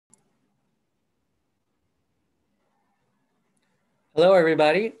Hello,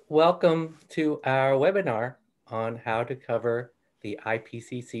 everybody. Welcome to our webinar on how to cover the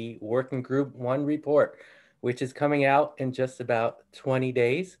IPCC Working Group I report, which is coming out in just about 20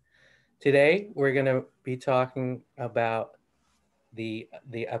 days. Today, we're going to be talking about the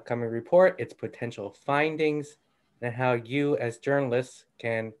upcoming report, its potential findings, and how you as journalists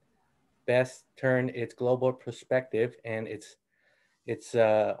can best turn its global perspective and its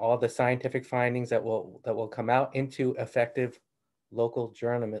all the scientific findings that will come out into effective local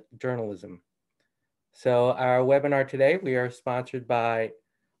journalism. So our webinar today, we are sponsored by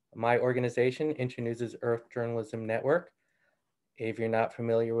my organization, Internews' Earth Journalism Network. If you're not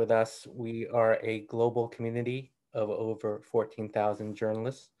familiar with us, we are a global community of over 14,000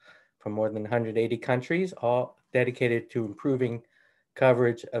 journalists from more than 180 countries, all dedicated to improving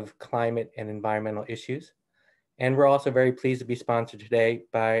coverage of climate and environmental issues. And we're also very pleased to be sponsored today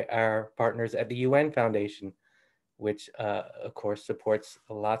by our partners at the UN Foundation, which of course supports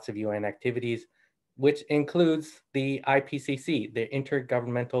lots of UN activities, which includes the IPCC, the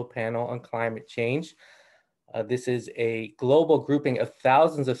Intergovernmental Panel on Climate Change. This is a global grouping of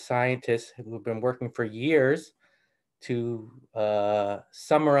thousands of scientists who have been working for years to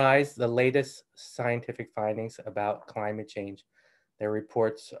summarize the latest scientific findings about climate change. Their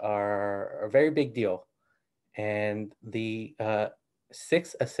reports are a very big deal. And the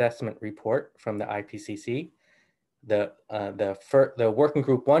sixth assessment report from the IPCC, the Working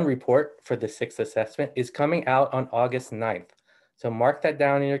Group I report for the sixth assessment is coming out on August 9th. So mark that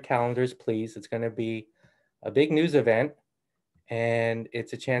down in your calendars, please. It's going to be a big news event, and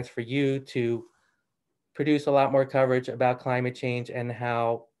it's a chance for you to produce a lot more coverage about climate change and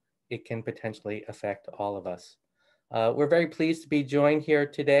how it can potentially affect all of us. We're very pleased to be joined here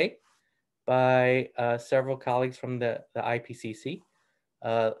today by several colleagues from the IPCC,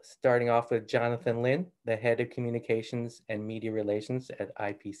 starting off with Jonathan Lin, the Head of Communications and Media Relations at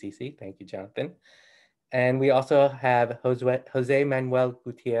IPCC. Thank you, Jonathan. And we also have Jose Manuel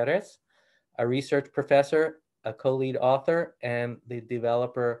Gutierrez, a research professor, a co-lead author, and the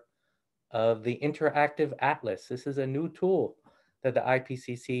developer of the Interactive Atlas. This is a new tool that the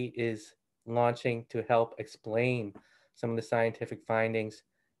IPCC is launching to help explain some of the scientific findings,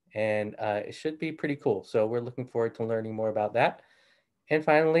 and it should be pretty cool. So we're looking forward to learning more about that. And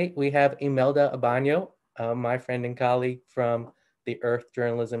finally, we have Imelda Abano, my friend and colleague from the Earth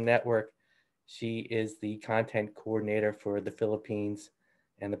Journalism Network. She is the content coordinator for the Philippines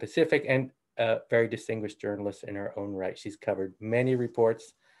and the Pacific, and a very distinguished journalist in her own right. She's covered many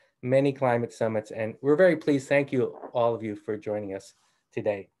reports, many climate summits, and we're very pleased. Thank you, all of you, for joining us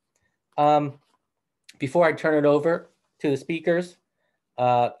today. Before I turn it over to the speakers,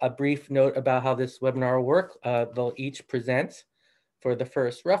 a brief note about how this webinar will work. They'll each present for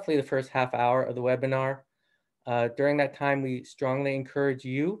roughly the first half hour of the webinar. During that time, we strongly encourage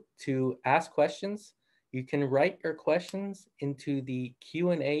you to ask questions. You can write your questions into the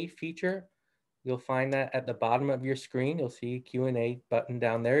Q&A feature. You'll find that at the bottom of your screen. You'll see a Q&A button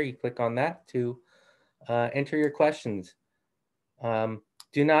down there. You click on that to enter your questions.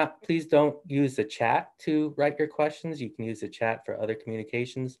 Please don't use the chat to write your questions. You can use the chat for other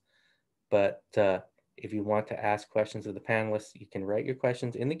communications, but if you want to ask questions of the panelists, you can write your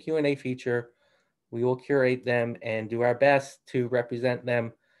questions in the Q&A feature. We will curate them and do our best to represent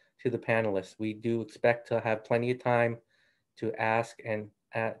them to the panelists. We do expect to have plenty of time to ask and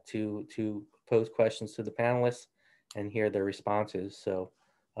to pose questions to the panelists and hear their responses. So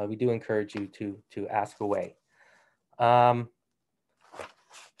we do encourage you to ask away.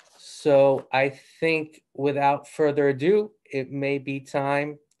 So I think without further ado, it may be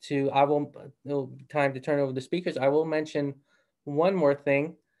time to turn over the speakers. I will mention one more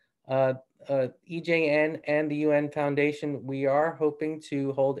thing. EJN and the UN Foundation, we are hoping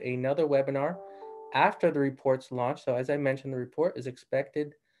to hold another webinar after the report's launch. So as I mentioned, the report is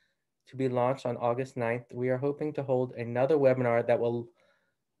expected to be launched on August 9th. We are hoping to hold another webinar that will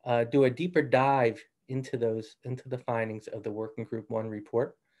do a deeper dive into the findings of the Working Group I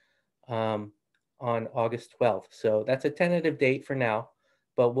report on August 12th. So that's a tentative date for now,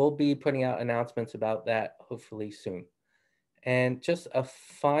 but we'll be putting out announcements about that hopefully soon. And just a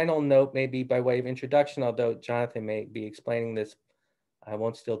final note, maybe by way of introduction, although Jonathan may be explaining this, I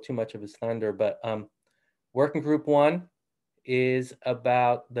won't steal too much of his thunder, but Working Group I is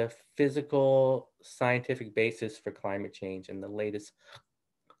about the physical scientific basis for climate change and the latest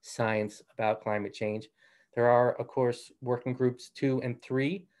science about climate change. There are, of course, Working Groups 2 and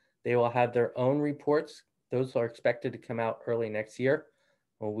 3. They will have their own reports. Those are expected to come out early next year.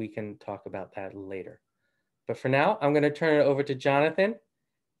 Well, we can talk about that later. But for now, I'm going to turn it over to Jonathan,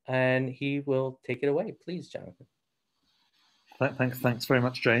 and he will take it away. Please, Jonathan. Thanks very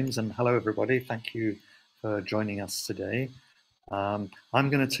much, James, and hello everybody. Thank you for joining us today. I'm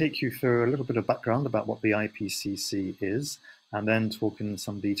going to take you through a little bit of background about what the IPCC is, and then talk in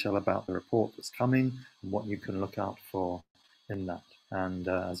some detail about the report that's coming and what you can look out for in that. And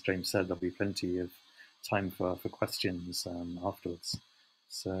as James said, there'll be plenty of time for questions afterwards.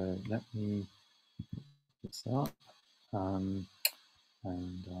 So let me put this up, and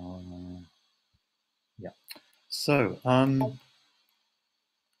yeah. So.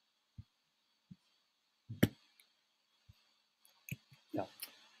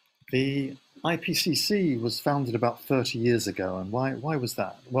 The IPCC was founded about 30 years ago, and why was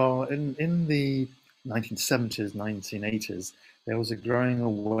that? Well, in the 1970s, 1980s, there was a growing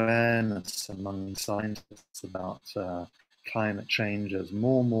awareness among scientists about climate change. There's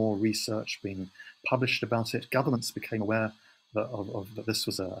more and more research being published about it. Governments became aware that this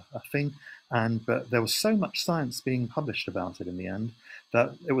was a thing, but there was so much science being published about it in the end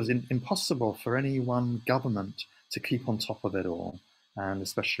that it was impossible for any one government to keep on top of it all. And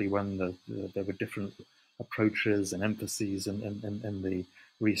especially when there were different approaches and emphases in the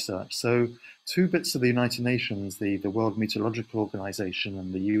research. So two bits of the United Nations, the World Meteorological Organization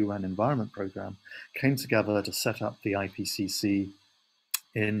and the UN Environment Programme, came together to set up the IPCC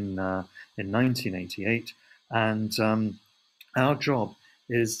in 1988. And our job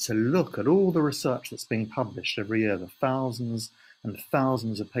is to look at all the research that's being published every year, the thousands and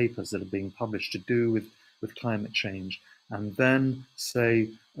thousands of papers that are being published to do with climate change, and then say,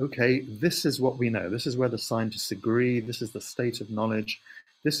 okay, this is what we know. This is where the scientists agree. This is the state of knowledge.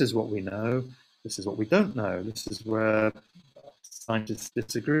 This is what we know. This is what we don't know. This is where scientists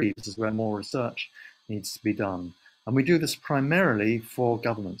disagree. This is where more research needs to be done. And we do this primarily for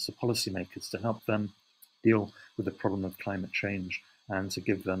governments, for policymakers, to help them deal with the problem of climate change and to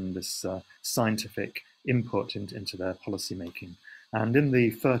give them this scientific input into their policymaking. And in the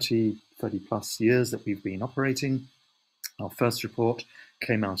 30 plus years that we've been operating, our first report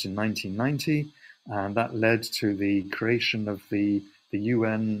came out in 1990, and that led to the creation of the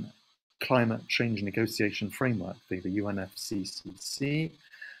UN Climate Change Negotiation Framework, the UNFCCC,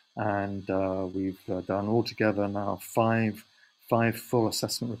 and we've done altogether now five full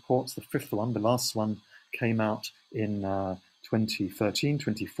assessment reports. The fifth one, the last one, came out in 2013,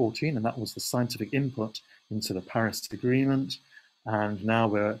 2014, and that was the scientific input into the Paris Agreement. And now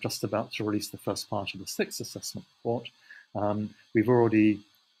we're just about to release the first part of the sixth assessment report. We've already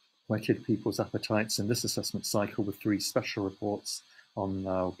whetted people's appetites in this assessment cycle with 3 special reports on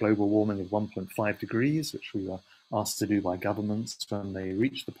global warming of 1.5 degrees, which we were asked to do by governments when they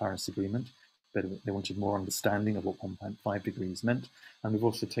reached the Paris Agreement. They wanted more understanding of what 1.5 degrees meant. And we've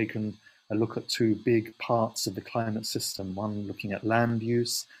also taken a look at 2 big parts of the climate system, one looking at land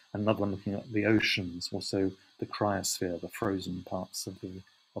use, another one looking at the oceans, also the cryosphere, the frozen parts of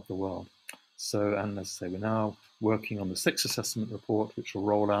the world. So, and as I say, we're now working on the 6th assessment report, which will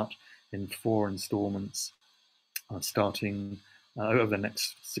roll out in 4 installments, starting over the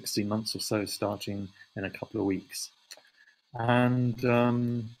next 16 months or so, starting in a couple of weeks. And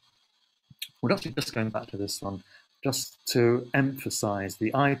we're actually just going back to this one, just to emphasize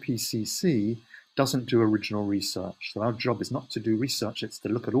the IPCC doesn't do original research. So our job is not to do research, it's to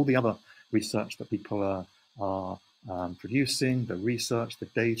look at all the other research that people are producing, the research, the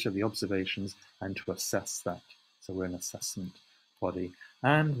data, the observations, and to assess that. So we're an assessment body.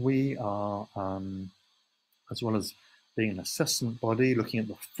 And we are, as well as being an assessment body, looking at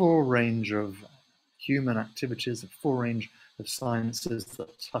the full range of human activities, the full range of sciences that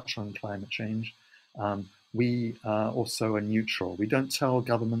touch on climate change. We also are neutral. We don't tell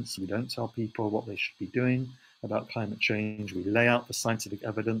governments, we don't tell people what they should be doing about climate change. We lay out the scientific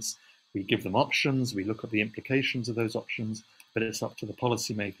evidence, we give them options, we look at the implications of those options, but it's up to the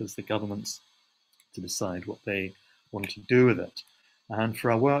policymakers, the governments, to decide what they want to do with it. And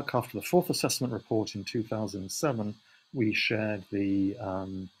for our work after the 4th assessment report in 2007, we shared the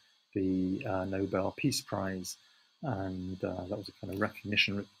Nobel Peace Prize, and that was a kind of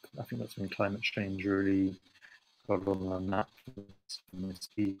recognition. I think that's when climate change really got on the map for most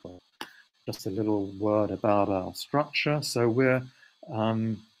people. Just a little word about our structure. So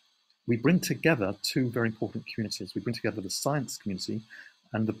we bring together 2 very important communities. We bring together the science community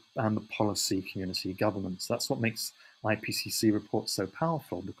and the policy community, governments. That's what makes IPCC reports so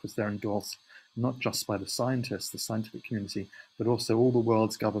powerful, because they're endorsed not just by the scientists, the scientific community, but also all the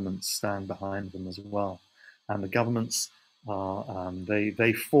world's governments stand behind them as well. And the governments are,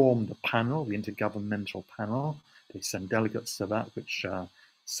 they form the panel, the Intergovernmental Panel. They send delegates to that, which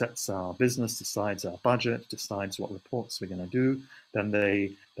sets our business, decides our budget, decides what reports we're going to do. Then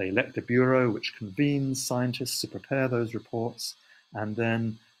they elect a bureau which convenes scientists to prepare those reports, and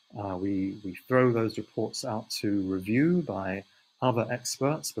then we throw those reports out to review by other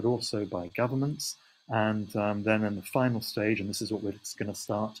experts, but also by governments. And then in the final stage, and this is what we're going to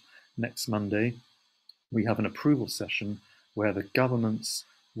start next Monday, we have an approval session where the governments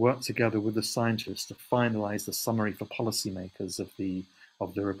work together with the scientists to finalize the summary for policymakers of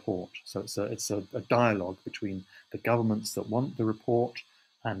the report. So it's a dialogue between the governments that want the report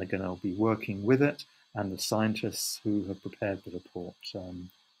and they're going to be working with it, and the scientists who have prepared the report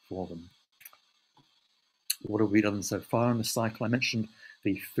for them. What have we done so far in the cycle? I mentioned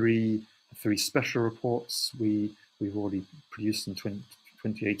the three special reports we've already produced in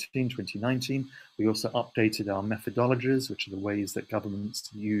 2018, 2019. We also updated our methodologies, which are the ways that governments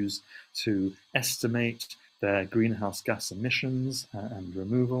use to estimate their greenhouse gas emissions and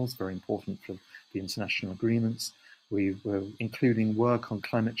removals, very important for the international agreements. We were including work on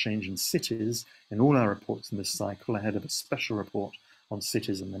climate change in cities in all our reports in this cycle, ahead of a special report on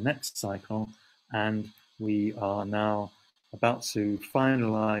cities in the next cycle. And we are now about to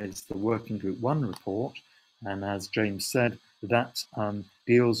finalize the Working Group I report. And as James said, that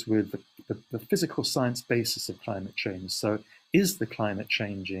deals with the physical science basis of climate change. So is the climate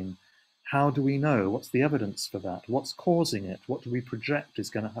changing? How do we know? What's the evidence for that? What's causing it? What do we project is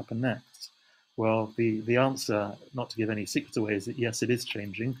going to happen next? Well, the answer, not to give any secrets away, is that yes, it is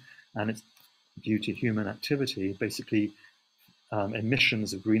changing, and it's due to human activity, basically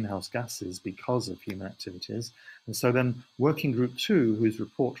emissions of greenhouse gases because of human activities. And so then Working Group II, whose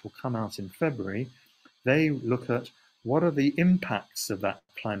report will come out in February, they look at what are the impacts of that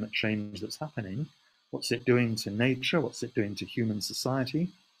climate change that's happening, what's it doing to nature, what's it doing to human society,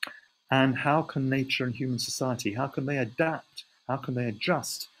 and how can nature and human society, how can they adapt, how can they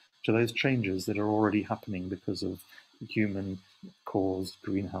adjust to those changes that are already happening because of human-caused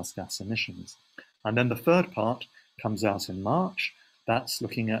greenhouse gas emissions. And then the third part comes out in March. That's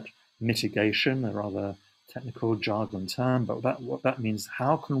looking at mitigation, a rather technical jargon term, but what that means,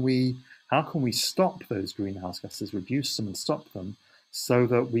 how can we stop those greenhouse gases, reduce them and stop them, so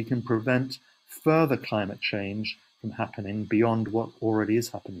that we can prevent further climate change from happening beyond what already is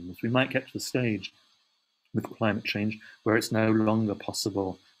happening. Because we might get to the stage with climate change where it's no longer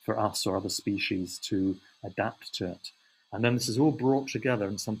possible for us or other species to adapt to it. And then this is all brought together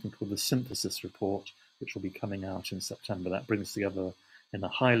in something called the synthesis report, which will be coming out in September. That brings together in a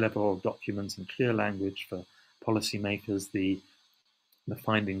high level document in clear language for policymakers the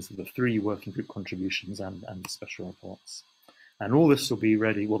findings of the 3 working group contributions and the special reports. And all this will be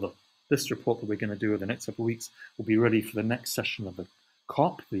ready, well, this report that we're going to do over the next couple of weeks will be ready for the next session of the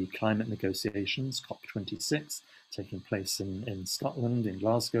COP, the climate negotiations, COP26, taking place in Scotland, in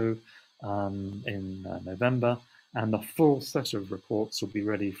Glasgow, in November. And the full set of reports will be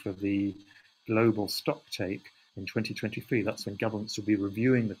ready for the global stocktake in 2023. That's when governments will be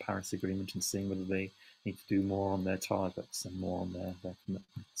reviewing the Paris Agreement and seeing whether they need to do more on their targets and more on their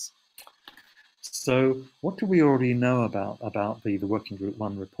commitments. So what do we already know about the Working Group I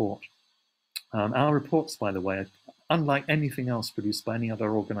report? Our reports, by the way, are unlike anything else produced by any other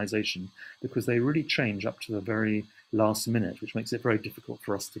organization, because they really change up to the very last minute, which makes it very difficult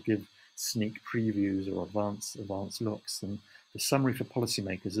for us to give sneak previews or advanced looks. And the summary for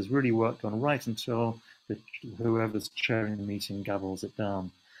policymakers is really worked on right until whoever's chairing the meeting gavels it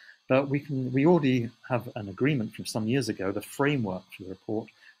down. But we already have an agreement from some years ago, the framework for the report,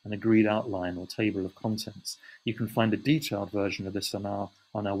 an agreed outline or table of contents. You can find a detailed version of this on our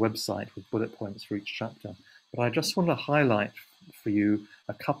website with bullet points for each chapter. But I just want to highlight for you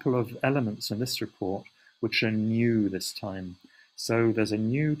a couple of elements in this report which are new this time. So there's a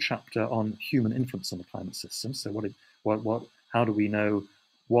new chapter on human influence on the climate system. So how do we know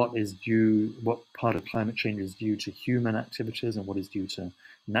what part of climate change is due to human activities and what is due to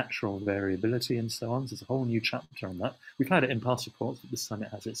natural variability and so on. So there's a whole new chapter on that. We've had it in past reports, but this time it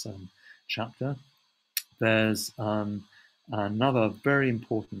has its own chapter. There's another very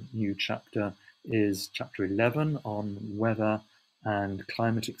important new chapter is chapter 11 on weather and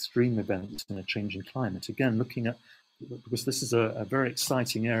climate extreme events in a changing climate. Again, looking at, because this is a very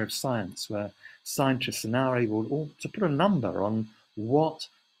exciting area of science where scientists are now able to put a number on what,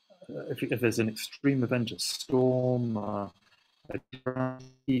 if there's an extreme event, a storm, a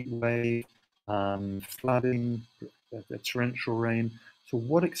heat wave, flooding, a torrential rain, to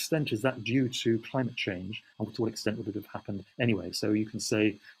what extent is that due to climate change, and to what extent would it have happened anyway? So you can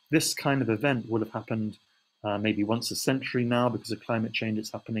say this kind of event would have happened maybe once a century now. Because of climate change,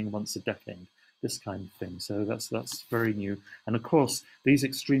 it's happening once a decade. this kind of thing. So that's very new. And of course, these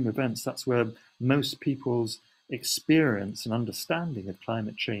extreme events, that's where most people's experience and understanding of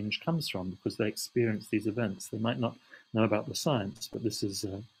climate change comes from, because they experience these events. They might not know about the science, but this is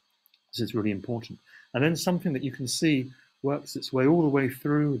really important. And then something that you can see works its way all the way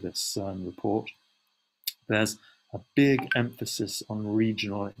through this report. There's a big emphasis on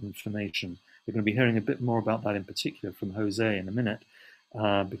regional information. We're going to be hearing a bit more about that in particular from Jose in a minute,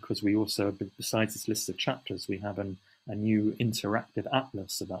 because we also, besides this list of chapters, we have a new interactive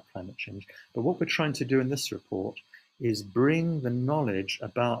atlas about climate change. But what we're trying to do in this report is bring the knowledge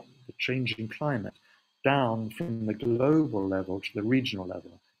about the changing climate down from the global level to the regional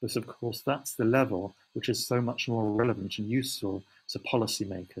level, because of course that's the level which is so much more relevant and useful to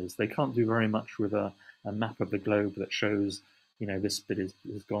policymakers. They can't do very much with a map of the globe that shows, you know, this bit is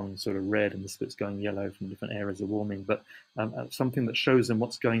gone sort of red and this bit's going yellow from different areas of warming, but something that shows them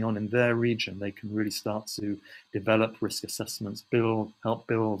what's going on in their region. They can really start to develop risk assessments, help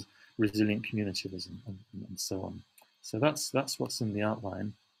build resilient communities and so on. So that's what's in the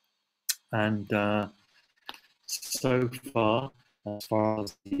outline. And so far, as far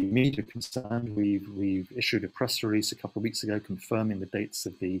as the media are concerned, we've issued a press release a couple of weeks ago confirming the dates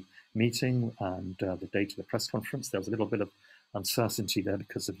of the meeting and the date of the press conference. There was a little bit of uncertainty there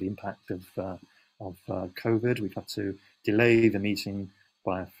because of the impact of COVID. We've had to delay the meeting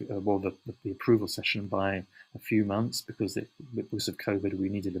by the approval session by a few months because because of COVID. We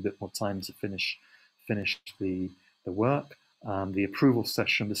needed a bit more time to finish the work. The approval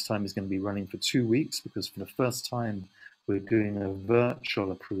session this time is going to be running for 2 weeks because for the first time we're doing a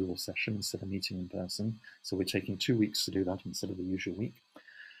virtual approval session instead of meeting in person. So we're taking 2 weeks to do that instead of the usual week.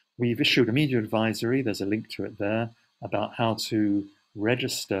 We've issued a media advisory, there's a link to it there, about how to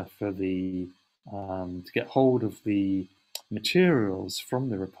register for the, to get hold of the materials from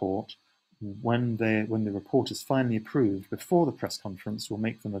the report when the report is finally approved. Before the press conference, we'll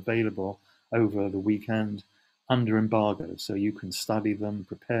make them available over the weekend under embargo, so you can study them,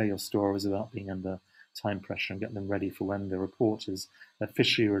 prepare your stories without being under time pressure, and get them ready for when the report is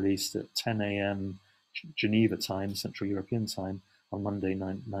officially released at 10 a.m. Geneva time, Central European time, on Monday,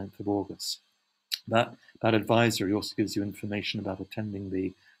 9th of August. That advisory also gives you information about attending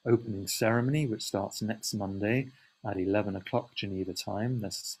the opening ceremony, which starts next Monday at 11 o'clock Geneva time.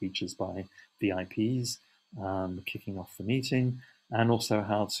 There's speeches by VIPs kicking off the meeting, and also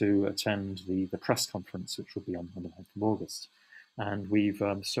how to attend the press conference, which will be on the 9th of August. And we've,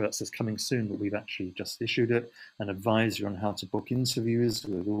 so that says coming soon, but we've actually just issued it, an advisory on how to book interviews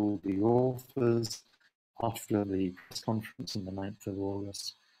with all the authors after the press conference on the 9th of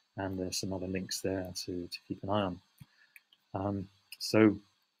August. And there's some other links there to keep an eye on. So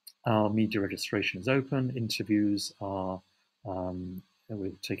our media registration is open. Interviews are,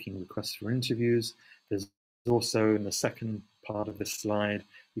 we're taking requests for interviews. There's also, in the second part of this slide,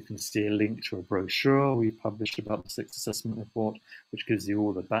 you can see a link to a brochure we published about the sixth assessment report, which gives you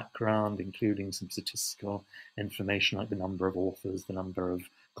all the background, including some statistical information like the number of authors, the number of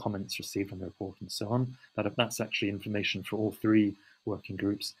comments received on the report, and so on. That's actually information for all 3 working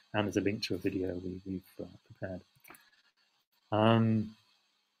groups, and there's a link to a video we've prepared.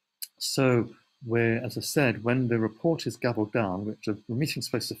 So as I said, when the report is gavelled down, which the meeting's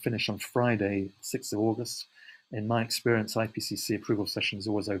supposed to finish on Friday, 6th of August, in my experience, IPCC approval sessions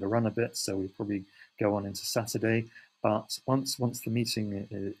always overrun a bit, so we probably go on into Saturday. But once the meeting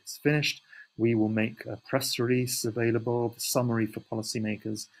is finished, we will make a press release available, the summary for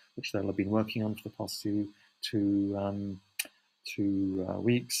policymakers, which they'll have been working on for the past two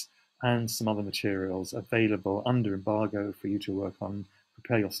weeks, and some other materials available under embargo for you to work on,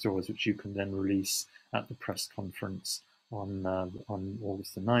 prepare your stories, which you can then release at the press conference on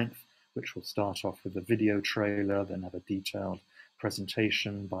August the 9th, which will start off with a video trailer, then have a detailed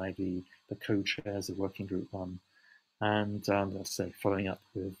presentation by the co-chairs of Working Group I, and let's say following up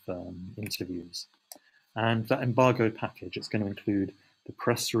with interviews. And that embargo package, it's going to include the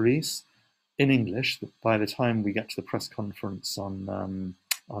press release in English. By the time we get to the press conference on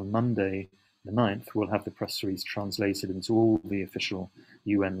Monday the 9th, we'll have the press release translated into all the official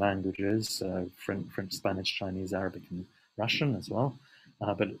UN languages, French, Spanish, Chinese, Arabic, and Russian as well.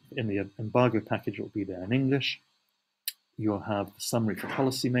 But in the embargo package, it will be there in English. You'll have the summary for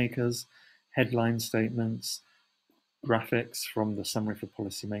policymakers, headline statements, graphics from the summary for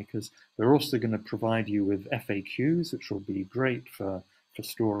policymakers. They're also going to provide you with FAQs, which will be great for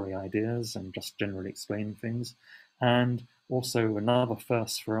story ideas and just generally explaining things. And also another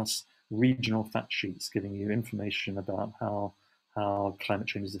first for us, regional fact sheets, giving you information about how climate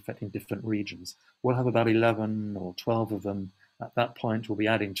change is affecting different regions. We'll have about 11 or 12 of them at that point, we'll be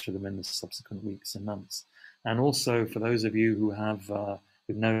adding to them in the subsequent weeks and months. And also for those of you who have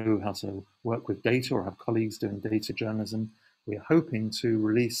who know how to work with data or have colleagues doing data journalism, we are hoping to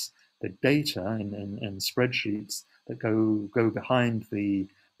release the data in spreadsheets that go behind the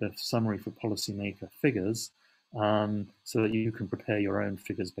summary for policymaker figures, so that you can prepare your own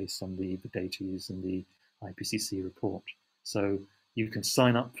figures based on the data used in the IPCC report. So you can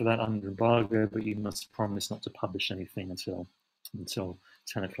sign up for that under embargo, but you must promise not to publish anything until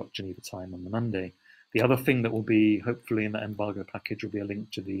 10 o'clock Geneva time on the Monday. The other thing that will be hopefully in that embargo package will be a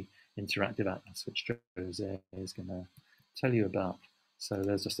link to the interactive atlas, which Jose is going to tell you about. So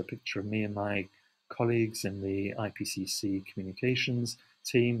there's just a picture of me and my colleagues in the IPCC communications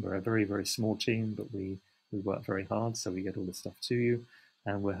team. We're a very, very small team, but we work very hard, so we get all this stuff to you.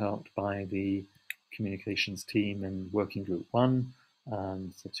 And we're helped by the communications team in Working Group I,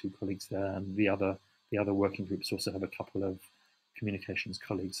 so 2 colleagues there, and the other working groups also have a couple of communications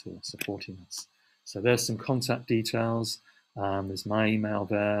colleagues who are supporting us. So there's some contact details. There's my email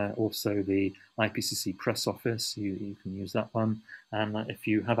there, also the IPCC press office, you can use that one. And if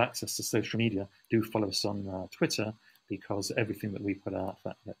you have access to social media, do follow us on Twitter, because everything that we put out,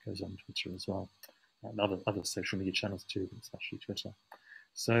 that goes on Twitter as well. And other social media channels too, especially Twitter.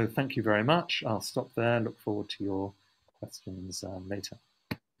 So thank you very much. I'll stop there. Look forward to your questions later.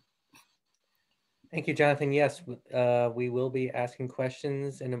 Thank you, Jonathan. Yes, we will be asking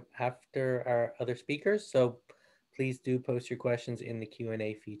questions after our other speakers. So please do post your questions in the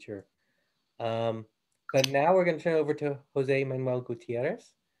Q&A feature. But now we're going to turn over to Jose Manuel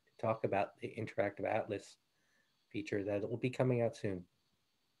Gutierrez to talk about the interactive atlas feature that will be coming out soon.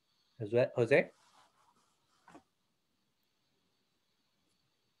 Jose?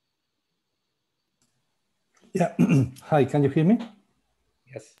 Yeah. Hi, can you hear me?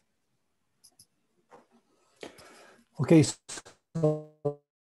 Yes. Okay. So,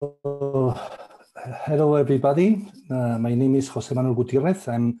 hello, everybody. My name is Jose Manuel Gutierrez.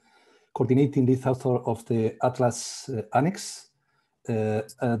 I'm coordinating lead author of the Atlas Annex.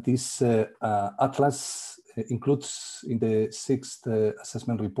 This Atlas includes in the 6th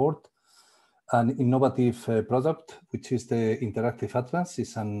assessment report an innovative product, which is the Interactive Atlas.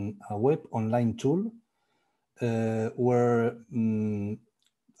 It's a web online tool where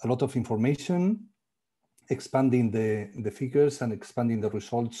a lot of information, expanding the figures and expanding the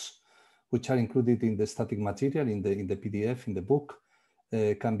results, which are included in the static material in the PDF, in the book,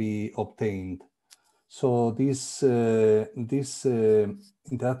 can be obtained. So this Interactive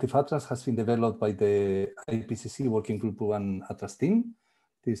Atlas has been developed by the IPCC Working Group I Atlas team.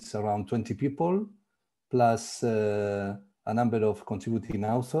 It's around 20 people, plus a number of contributing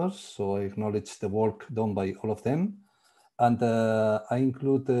authors. So I acknowledge the work done by all of them. And I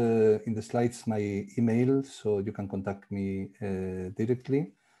include in the slides my email, so you can contact me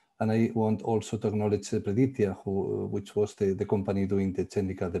directly. And I want also to acknowledge Preditia, which was the company doing the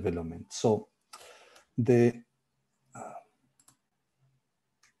technical development. So this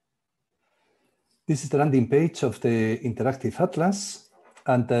is the landing page of the Interactive Atlas,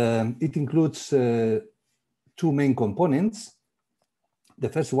 and it includes 2 main components. The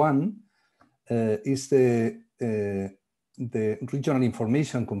first one is the regional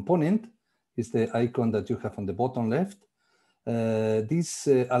information component, is the icon that you have on the bottom left. This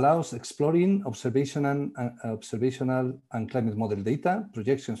allows exploring observational and climate model data,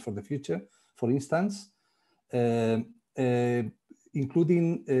 projections for the future, for instance,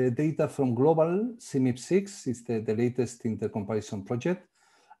 including data from global CMIP6, is the latest intercomparison project,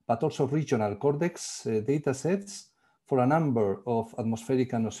 but also regional Cordex data sets for a number of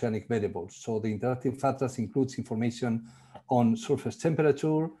atmospheric and oceanic variables. So the Interactive Atlas includes information on surface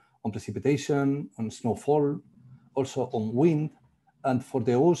temperature, on precipitation, on snowfall, also on wind, and for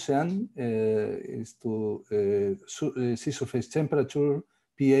the ocean is to sea surface temperature,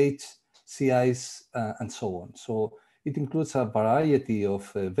 pH, sea ice, and so on. So it includes a variety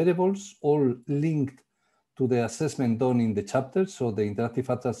of variables, all linked to the assessment done in the chapter. So the Interactive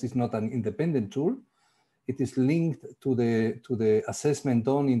Atlas is not an independent tool. It is linked to the assessment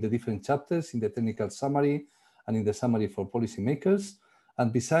done in the different chapters, in the technical summary and in the summary for policymakers.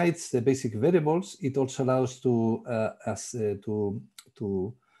 And besides the basic variables, it also allows to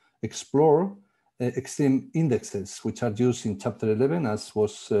explore extreme indexes, which are used in chapter 11, as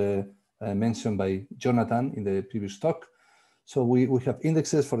was mentioned by Jonathan in the previous talk. So we have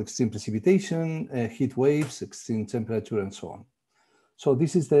indexes for extreme precipitation, heat waves, extreme temperature, and so on. So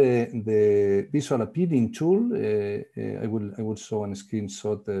this is the visual appealing tool. I will show a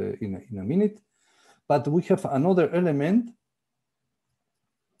screenshot in a minute. But we have another element.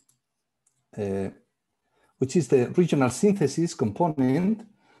 We which is the regional synthesis component.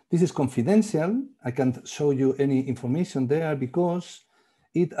 This is confidential. I can't show you any information there because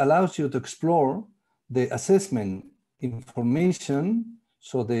it allows you to explore the assessment information,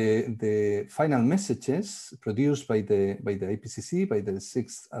 so the final messages produced by the IPCC, by the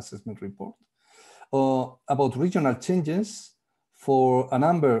 6th assessment report, about regional changes for a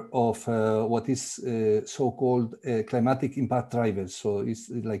number of what is so-called climatic impact drivers. So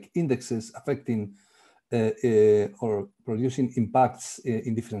it's like indexes affecting or producing impacts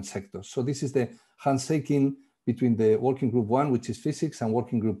in different sectors. So this is the handshaking between the Working Group 1, which is physics, and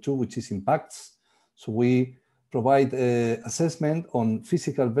Working Group 2, which is impacts. So we provide assessment on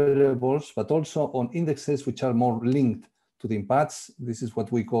physical variables, but also on indexes which are more linked to the impacts. This is what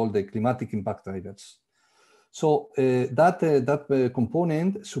we call the climatic impact drivers. So that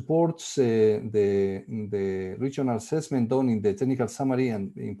component supports the regional assessment done in the technical summary,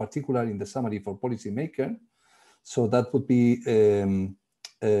 and in particular in the summary for policymaker. So that would be,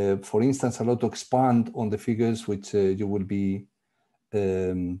 for instance, allow to expand on the figures which you will be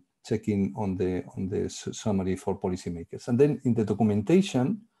checking on the summary for policymakers. And then in the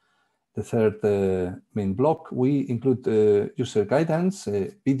documentation, the third main block, we include user guidance,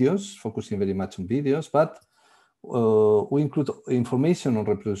 videos, focusing very much on videos, but we include information on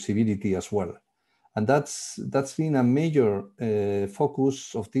reproducibility as well. And that's been a major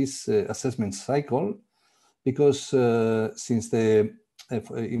focus of this assessment cycle, because since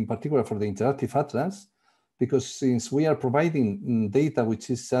in particular for the interactive atlas, because since we are providing data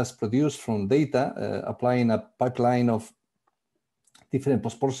which is just produced from data, applying a pipeline of different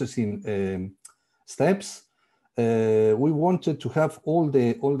post-processing steps, we wanted to have all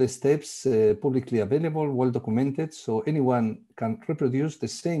the steps publicly available, well documented, so anyone can reproduce the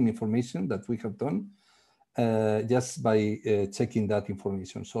same information that we have done just by checking that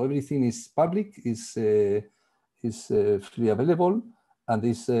information. So everything is public, is freely available, and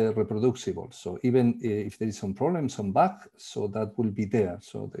is reproducible. So even if there is some problem, some bug, so that will be there.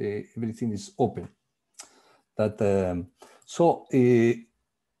 So everything is open. That the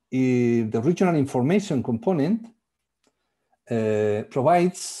regional information component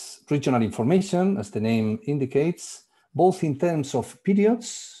provides regional information, as the name indicates, both in terms of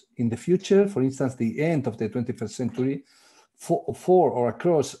periods in the future, for instance, the end of the 21st century, for or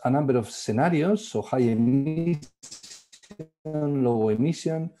across a number of scenarios, so high emission, low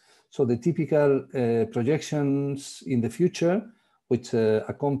emission, so the typical projections in the future, which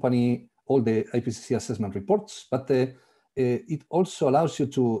accompany all the IPCC assessment reports, but it also allows you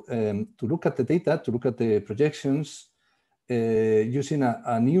to look at the data, to look at the projections using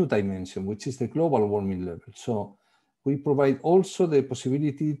a new dimension, which is the global warming level. So we provide also the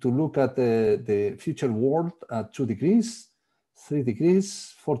possibility to look at the future world at 2 degrees, 3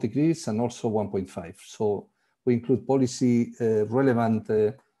 degrees, 4 degrees, and also 1.5. So we include policy relevant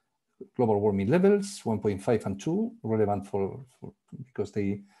global warming levels, 1.5 and 2, relevant because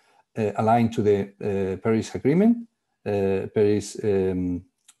they align to the Paris Agreement, Paris the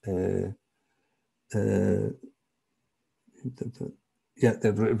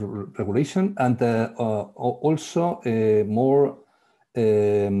regulation, and also more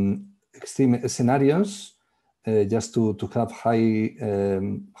extreme scenarios, just to have high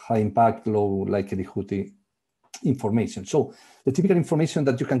impact, low likelihood information. So the typical information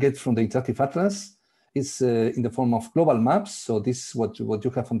that you can get from the interactive atlas is in the form of global maps. So this, what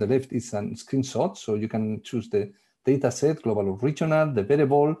you have on the left is a screenshot. So you can choose the data set, global or regional, the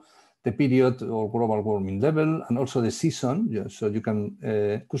variable, the period or global warming level, and also the season. Yeah, so you can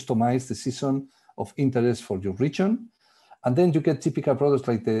customize the season of interest for your region. And then you get typical products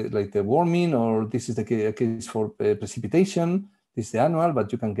like the warming, or this is the case for precipitation. This is the annual,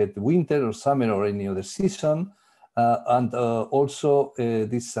 but you can get winter or summer or any other season. And also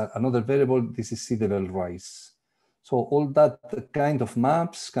this another variable, this is sea level rise. So all that kind of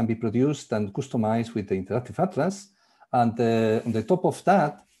maps can be produced and customized with the interactive atlas. And on the top of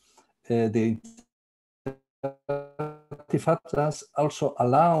that, the interactive atlas also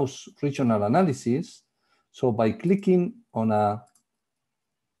allows regional analysis. So by clicking on a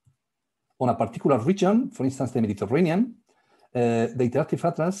particular region, for instance, the Mediterranean, the interactive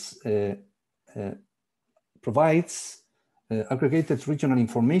atlas provides aggregated regional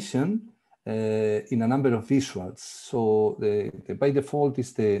information in a number of visuals. So by default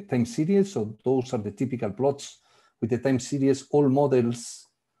is the time series. So those are the typical plots with the time series, all models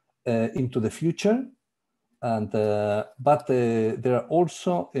into the future. And but there are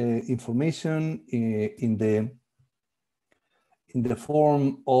also information in the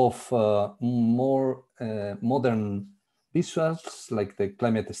form of more modern visuals like the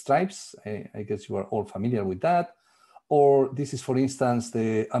climate stripes. I guess you are all familiar with that. Or this is, for instance,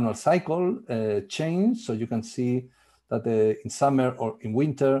 the annual cycle change. So you can see that in summer or in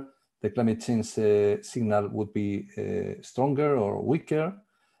winter, the climate change signal would be stronger or weaker.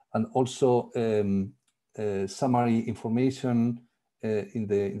 And also summary information in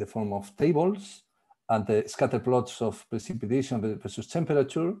the form of tables and the scatter plots of precipitation versus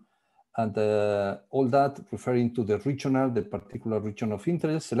temperature. And all that referring to the particular region of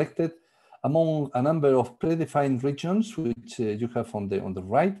interest selected among a number of predefined regions, which you have on the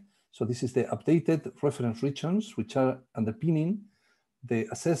right. So this is the updated reference regions, which are underpinning the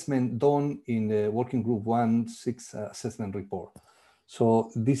assessment done in the Working Group 1/6 assessment report.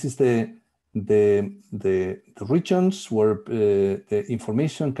 So this is the regions where the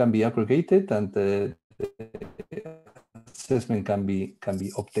information can be aggregated and the assessment can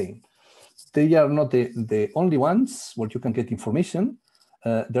be obtained. They are not the only ones where you can get information.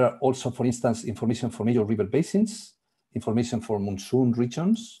 There are also, for instance, information for major river basins, information for monsoon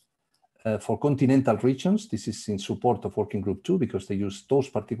regions, for continental regions. This is in support of Working Group 2 because they use those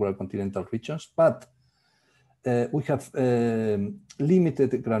particular continental regions. But we have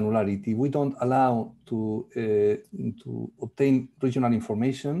limited granularity. We don't allow to obtain regional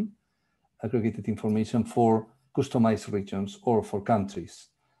information, aggregated information for customized regions or for countries,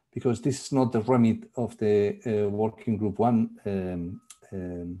 because this is not the remit of the Working Group 1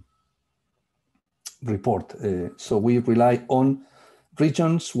 report. So we rely on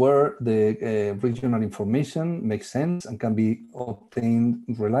regions where the regional information makes sense and can be obtained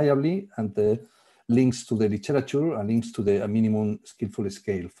reliably, and the links to the literature and links to the minimum skillful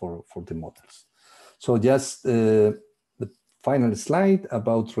scale for the models. So just the final slide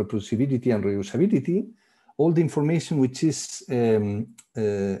about reproducibility and reusability. All the information which is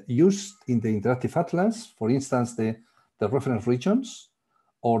used in the interactive atlas, for instance, the reference regions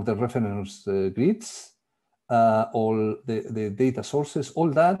or the reference grids, all the data sources, all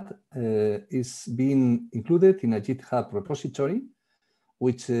that is being included in a GitHub repository,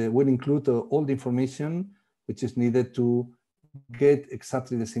 which will include all the information which is needed to get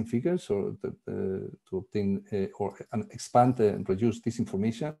exactly the same figures or to obtain or expand and reduce this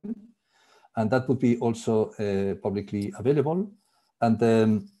information. And that would be also publicly available.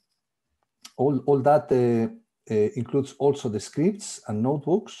 And all that includes also the scripts and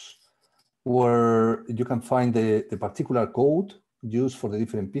notebooks where you can find the particular code used for the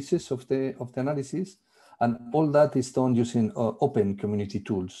different pieces of the analysis. And all that is done using open community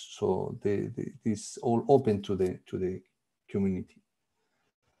tools. So this all open to the community.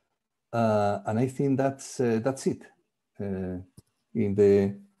 And I think that's it. In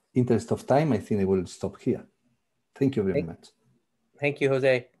the interest of time, I think I will stop here. Thank you very much. Thank you,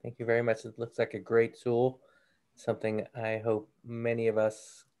 Jose. Thank you very much. It looks like a great tool, something I hope many of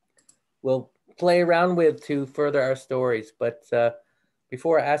us will play around with to further our stories. But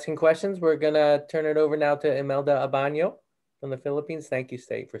before asking questions, we're gonna turn it over now to Imelda Abano from the Philippines. Thank you,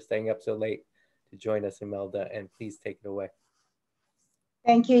 for staying up so late to join us, Imelda, and please take it away.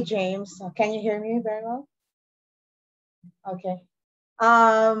 Thank you, James. Can you hear me very well? Okay.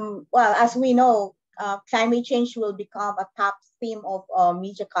 Well, as we know, climate change will become a top theme of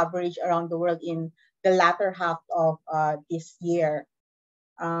media coverage around the world in the latter half of this year.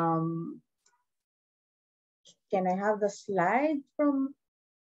 Can I have the slide from?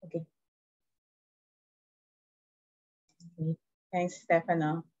 Okay. Thanks,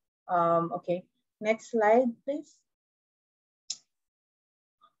 Stefano. Okay, next slide, please.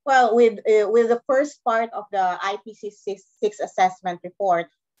 Well, with the first part of the IPCC 6 assessment report,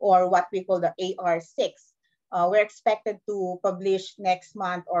 or what we call the AR6, we're expected to publish next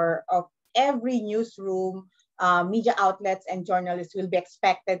month, or of every newsroom, media outlets, and journalists will be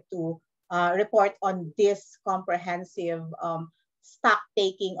expected to report on this comprehensive stock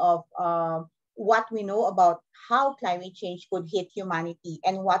taking of what we know about how climate change could hit humanity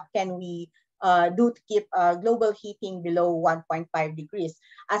and what can we do to keep global heating below 1.5 degrees.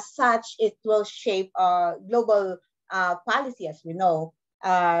 As such, it will shape global policy, as we know,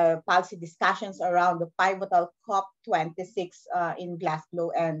 policy discussions around the pivotal COP26 in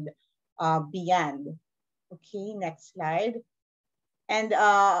Glasgow and beyond. Okay, next slide. And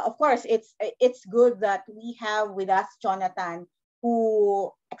of course, it's good that we have with us Jonathan,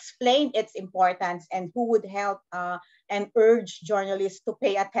 who explained its importance and who would help and urge journalists to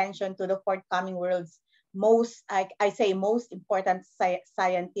pay attention to the forthcoming world's most, I say, most important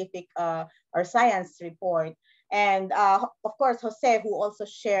scientific or science report. And of course, Jose, who also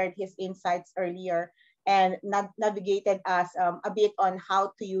shared his insights earlier and navigated us a bit on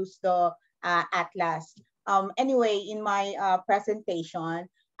how to use the atlas. Anyway, in my presentation,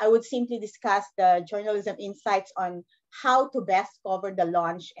 I would simply discuss the journalism insights on how to best cover the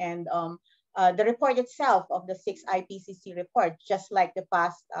launch and the report itself of the 6 IPCC report, just like the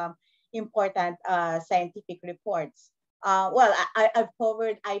past important scientific reports. Well, I've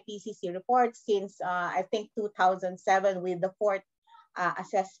covered IPCC reports since I think 2007 with the 4th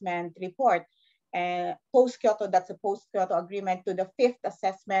assessment report. And post-Kyoto, that's a post-Kyoto agreement, to the 5th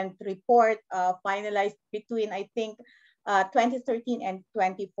assessment report finalized between, I think, 2013 and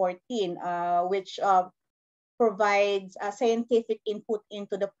 2014, which provides scientific input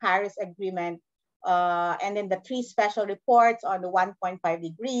into the Paris Agreement. And then the 3 special reports on the 1.5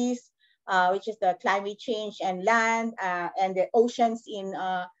 degrees, which is the climate change and land, and the oceans in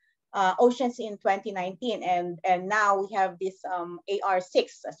 2019, and now we have this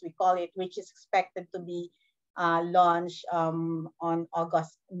AR6, as we call it, which is expected to be launched on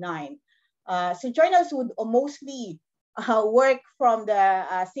August 9. So journals would mostly work from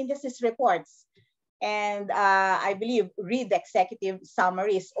the synthesis reports, and I believe read the executive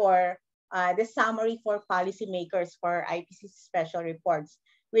summaries or the summary for policymakers for IPCC special reports,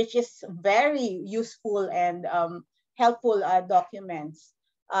 which is very useful and helpful documents.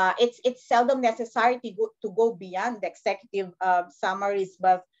 It's seldom necessary to go beyond the executive summaries,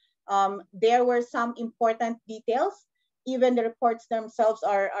 but there were some important details. Even the reports themselves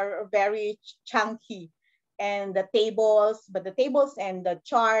are very chunky, and the tables and the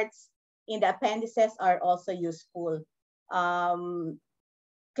charts in the appendices are also useful.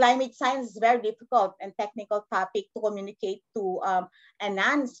 Climate science is very difficult and technical topic to communicate to a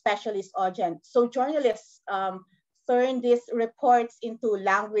non-specialist audience. So journalists turn these reports into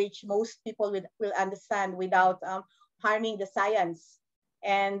language most people will understand without harming the science.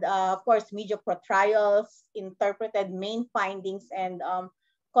 And of course, media portrayals interpreted main findings and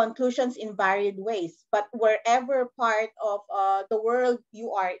conclusions in varied ways. But wherever part of the world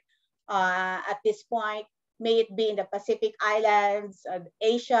you are at this point, may it be in the Pacific Islands,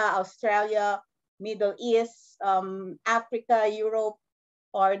 Asia, Australia, Middle East, Africa, Europe,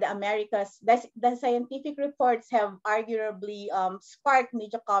 or the Americas, the scientific reports have arguably sparked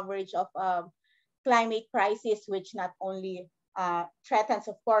media coverage of climate crisis, which not only threatens,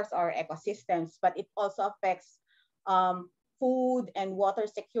 of course, our ecosystems, but it also affects food and water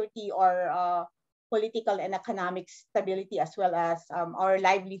security or political and economic stability, as well as our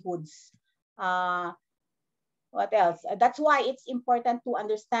livelihoods. What else? That's why it's important to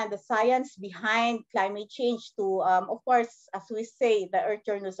understand the science behind climate change to, of course, as we say, the Earth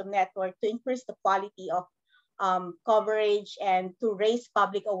Journalism Network, to increase the quality of coverage and to raise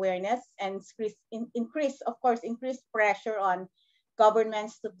public awareness and increase pressure on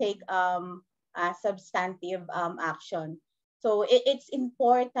governments to take substantive action. So its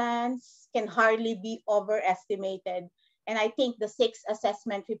importance can hardly be overestimated. And I think the 6th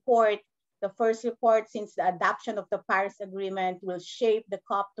assessment report, the first report since the adoption of the Paris Agreement, will shape the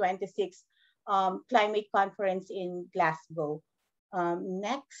COP26 climate conference in Glasgow.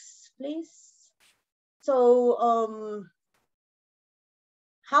 Next, please. So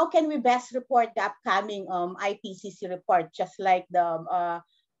how can we best report the upcoming IPCC report, just like the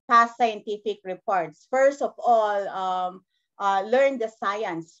past scientific reports? First of all, learn the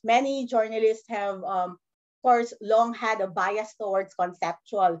science. Many journalists have, of course, long had a bias towards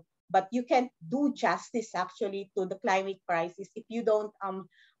conceptual, but you can't do justice actually to the climate crisis if you don't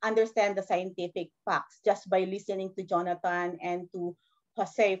understand the scientific facts just by listening to Jonathan and to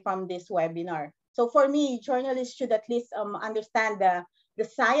Jose from this webinar. So for me, journalists should at least understand the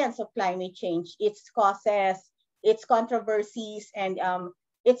science of climate change, its causes, its controversies, and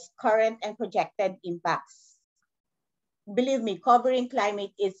its current and projected impacts. Believe me, covering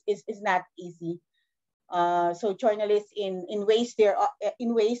climate is not easy. So journalists in ways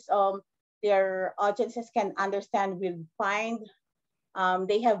their audiences can understand will find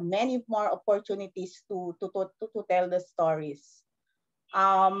they have many more opportunities to tell the stories.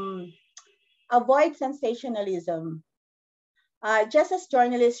 Avoid sensationalism. Just as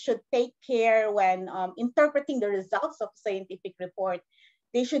journalists should take care when interpreting the results of scientific report,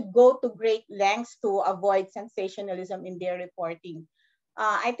 they should go to great lengths to avoid sensationalism in their reporting.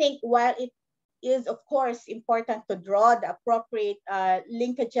 I think while it is, of course, important to draw the appropriate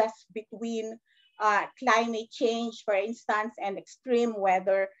linkages between climate change, for instance, and extreme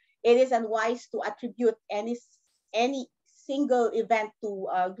weather, it is unwise to attribute any single event to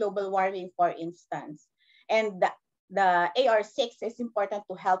global warming, for instance. And the AR6 is important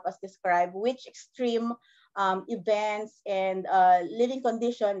to help us describe which extreme events and living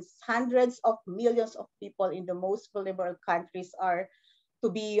conditions hundreds of millions of people in the most vulnerable countries are to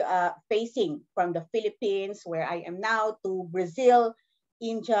be facing from the Philippines, where I am now, to Brazil,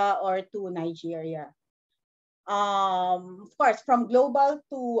 India, or to Nigeria. Of course, from global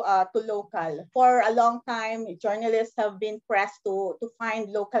to local. For a long time, journalists have been pressed to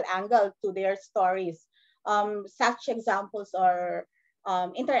find local angle to their stories. Such examples are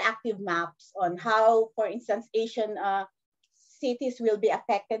interactive maps on how, for instance, Asian cities will be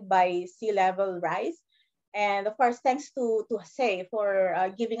affected by sea level rise. And of course, thanks to Jose for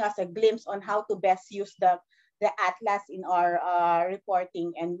giving us a glimpse on how to best use the atlas in our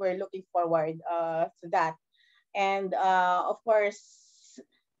reporting, and we're looking forward to that. And of course,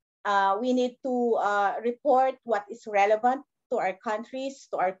 we need to report what is relevant to our countries,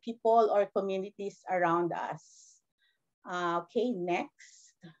 to our people or communities around us. Okay,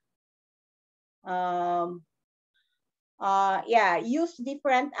 next. Yeah, use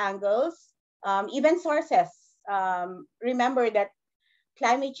different angles, even sources. Remember that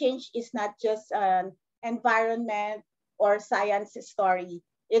climate change is not just an environment or science story.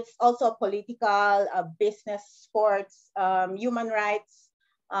 It's also political, business, sports, human rights,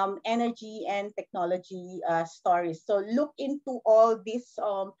 energy, and technology stories. So look into all these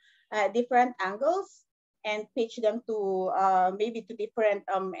different angles and pitch them to maybe to different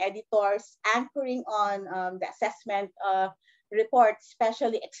editors, anchoring on the assessment report,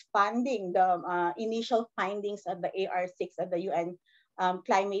 especially expanding the initial findings of the AR6 of the UN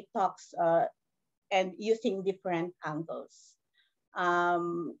climate talks and using different angles.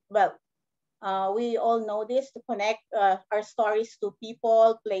 Well, we all know this, to connect our stories to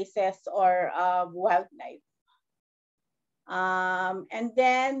people, places, or wildlife. And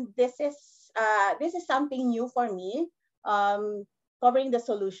then this is something new for me, covering the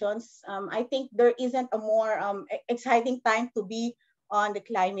solutions. I think there isn't a more exciting time to be on the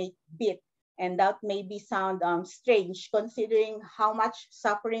climate bit. And that maybe sound strange considering how much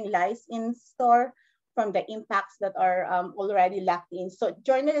suffering lies in store from the impacts that are already locked in. So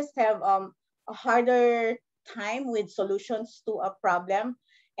journalists have a harder time with solutions to a problem.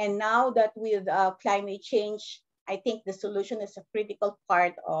 And now that with climate change, I think the solution is a critical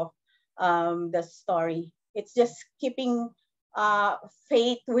part of the story. It's just keeping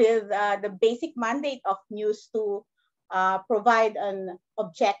faith with the basic mandate of news to provide an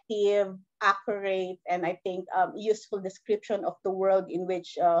objective, accurate, and I think useful description of the world in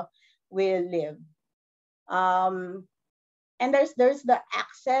which we live. And there's the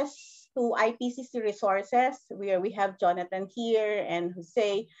access to IPCC resources, where we have Jonathan here and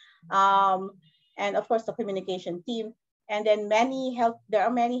Jose, and of course the communication team. And then there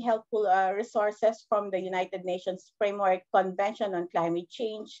are many helpful resources from the United Nations Framework Convention on Climate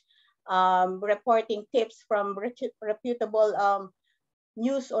Change, reporting tips from reputable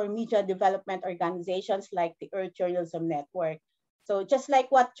news or media development organizations like the Earth Journalism Network. So just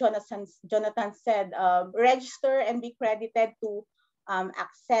like what Jonathan said, register and be credited to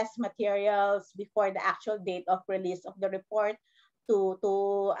access materials before the actual date of release of the report,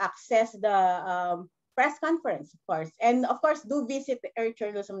 to access the press conference, of course. And of course, do visit the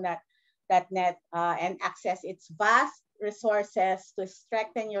earthjournalism.net and access its vast resources to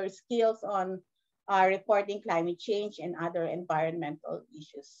strengthen your skills on reporting climate change and other environmental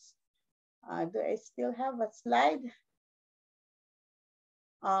issues. Do I still have a slide?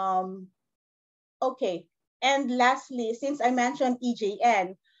 Okay, and lastly, since I mentioned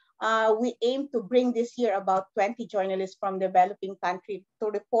EJN, we aim to bring this year about 20 journalists from developing countries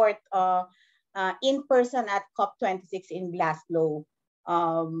to report in person at COP26 in Glasgow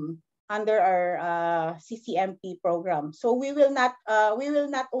under our CCMP program. So we will not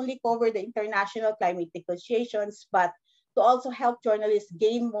only cover the international climate negotiations, but to also help journalists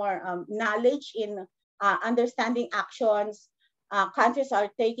gain more knowledge in understanding actions countries are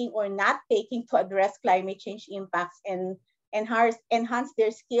taking or not taking to address climate change impacts, and enhance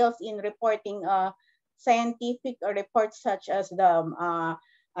their skills in reporting scientific reports such as the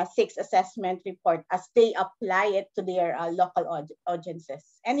sixth assessment report as they apply it to their local audiences.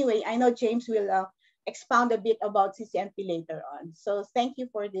 Anyway, I know James will expound a bit about CCMP later on. So thank you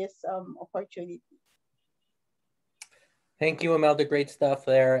for this opportunity. Thank you, Imelda. Great stuff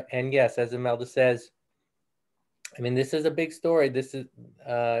there. And yes, as Imelda says, I mean, this is a big story. This is,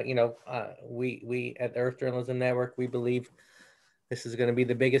 we at the Earth Journalism Network, we believe this is going to be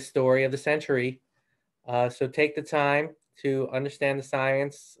the biggest story of the century. So take the time to understand the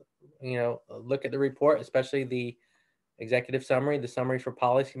science, look at the report, especially the executive summary, the summary for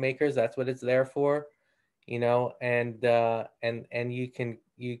policymakers. That's what it's there for, and you can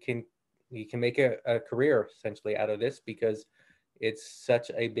make a career essentially out of this, because it's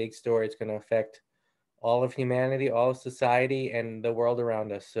such a big story. It's going to affect all of humanity, all of society, and the world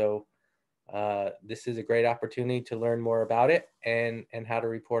around us. So this is a great opportunity to learn more about it and how to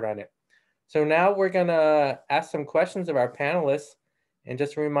report on it. So now we're gonna ask some questions of our panelists. And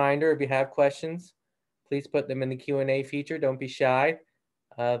just a reminder, if you have questions, please put them in the Q&A feature. Don't be shy.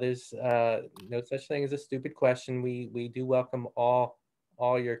 There's no such thing as a stupid question. We do welcome all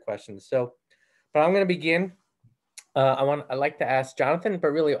your questions. So, but I'm gonna begin. I'd like to ask Jonathan, but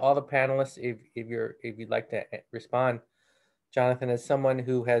really all the panelists, if you'd like to respond. Jonathan, as someone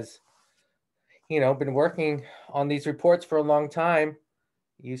who has, been working on these reports for a long time,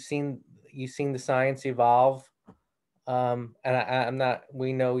 you've seen the science evolve. And I'm not.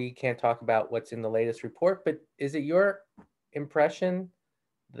 We know you can't talk about what's in the latest report, but is it your impression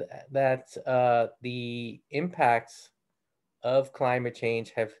that the impacts of climate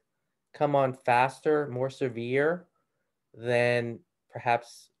change have come on faster, more severe than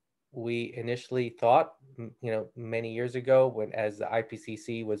perhaps we initially thought, many years ago, when as the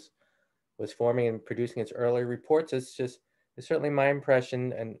IPCC was forming and producing its early reports? It's certainly my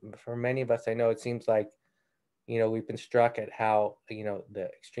impression, and for many of us, I know it seems like, we've been struck at how, the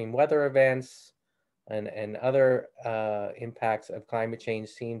extreme weather events and other impacts of climate change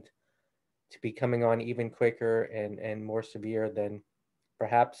seemed to be coming on even quicker and more severe than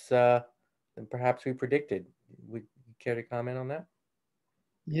perhaps we predicted. Would you care to comment on that?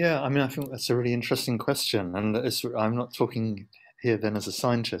 Yeah, I mean, I think that's a really interesting question, and I'm not talking here then as a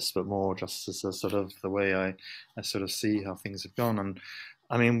scientist, but more just as a sort of the way I sort of see how things have gone. And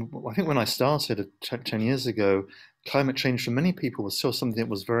I mean, I think when I started 10 years ago, climate change for many people was still something that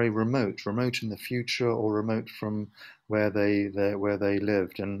was very remote in the future, or remote from where they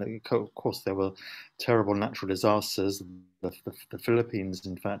lived. And of course, there were terrible natural disasters. The Philippines,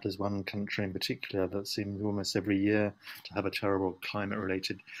 in fact, is one country in particular that seemed almost every year to have a terrible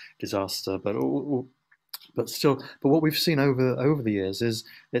climate-related disaster. But what we've seen over the years is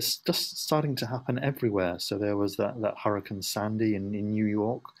it's just starting to happen everywhere. So there was that Hurricane Sandy in New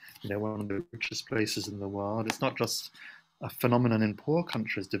York, one of the richest places in the world. It's not just a phenomenon in poor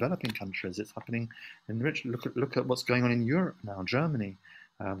countries, developing countries. It's happening in rich. Look at what's going on in Europe now, Germany,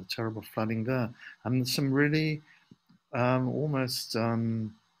 the terrible flooding there, and some really almost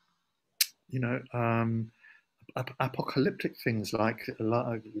apocalyptic things, like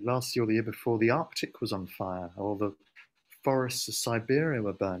last year or the year before, the Arctic was on fire, or the forests of Siberia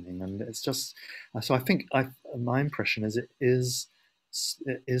were burning. And it's just, so I think my impression is it is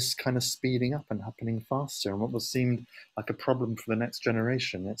kind of speeding up and happening faster. And what was seemed like a problem for the next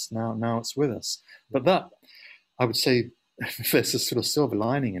generation, it's now it's with us. But that, I would say, there's a sort of silver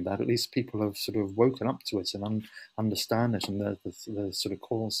lining in that. At least people have sort of woken up to it and understand it, and the sort of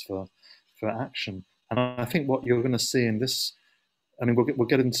calls for action. And I think what you're going to see in this, I mean, we'll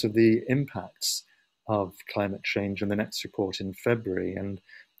get into the impacts of climate change in the next report in February, and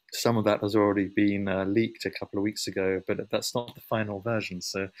some of that has already been leaked a couple of weeks ago, but that's not the final version,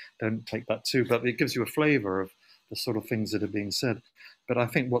 so don't take that too. But it gives you a flavour of the sort of things that are being said. But I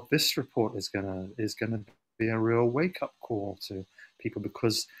think what this report is gonna be a real wake-up call to people,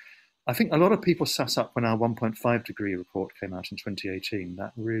 because I think a lot of people sat up when our 1.5 degree report came out in 2018.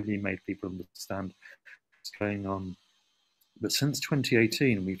 That really made people understand what's going on. But since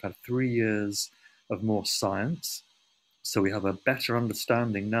 2018, we've had 3 years of more science. So we have a better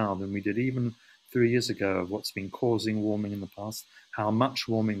understanding now than we did even 3 years ago of what's been causing warming in the past, how much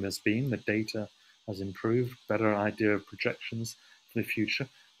warming there's been. The data has improved, better idea of projections for the future.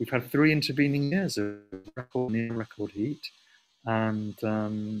 We've had 3 intervening years of near record heat. And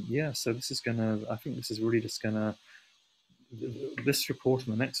yeah, so this is I think this is really just this report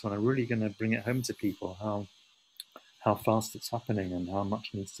and the next one are really gonna bring it home to people how fast it's happening and how much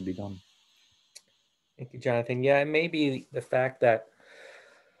needs to be done. Thank you, Jonathan. Yeah, it may be the fact that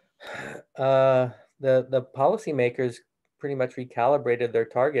the policymakers pretty much recalibrated their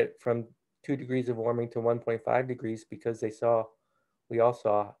target from 2 degrees of warming to 1.5 degrees because we all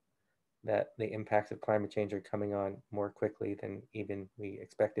saw that the impacts of climate change are coming on more quickly than even we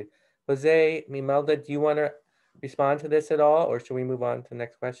expected. Jose, Imelda, do you want to respond to this at all, or should we move on to the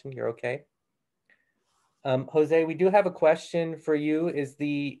next question? You're okay? Jose, we do have a question for you. Is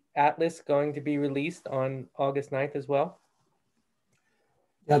the atlas going to be released on August 9th as well?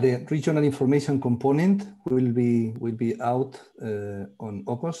 Yeah, the regional information component will be out on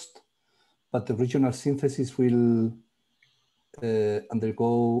August, but the regional synthesis will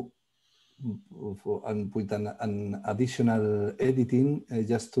undergo with an additional editing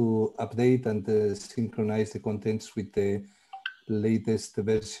just to update and synchronize the contents with the latest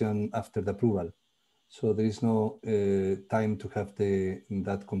version after the approval. So there is no time to have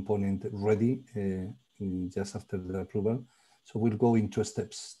that component ready just after the approval. So we'll go in two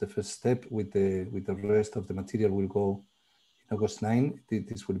steps. The first step with the rest of the material will go in August 9.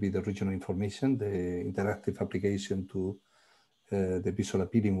 This will be the regional information, the interactive application to the visual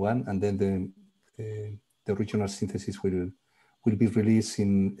appealing one, and then the regional synthesis will be released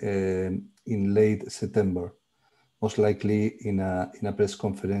in late September, most likely in a press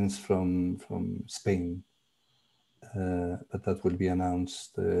conference from Spain, but that will be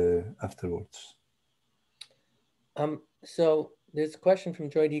announced afterwards. So there's a question from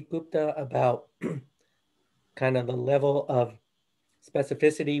Joydeep Gupta about kind of the level of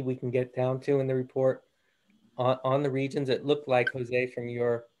specificity we can get down to in the report on the regions. It looked like, Jose, from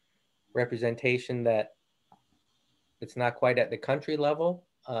your representation, that it's not quite at the country level,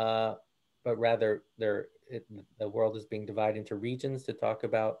 but rather the world is being divided into regions to talk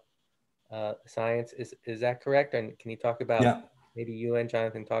about science. Is that correct? And can you talk about, maybe you and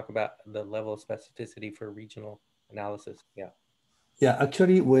Jonathan talk about the level of specificity for regional analysis? Yeah,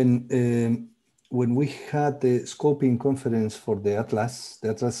 actually, when we had the scoping conference for the Atlas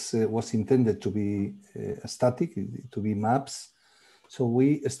was intended to be static, to be maps. So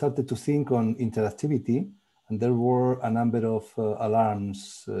we started to think on interactivity, and there were a number of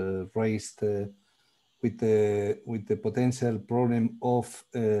alarms raised with the potential problem of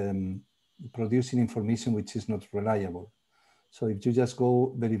producing information which is not reliable. So if you just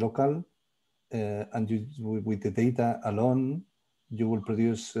go very local and with the data alone, you will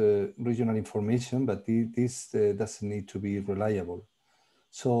produce regional information, but this doesn't need to be reliable.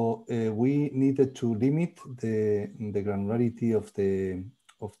 So we needed to limit the granularity of the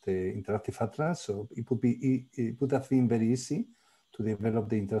interactive atlas. So it would have been very easy to develop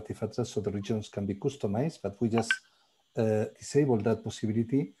the interactive atlas so the regions can be customized, but we just disabled that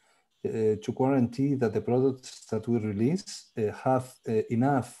possibility to guarantee that the products that we release have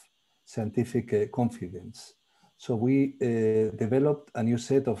enough scientific confidence. So we developed a new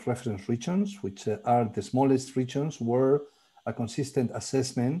set of reference regions, which are the smallest regions where a consistent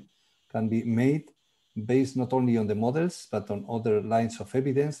assessment can be made based not only on the models, but on other lines of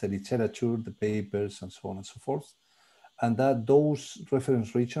evidence, the literature, the papers, and so on and so forth. And that those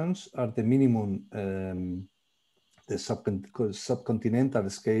reference regions are the minimum, the subcontinental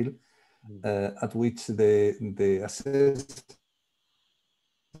scale at which the assessment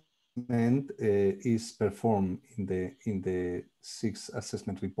is performed in the sixth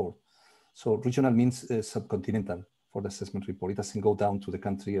assessment report. So regional means subcontinental for the assessment report. It doesn't go down to the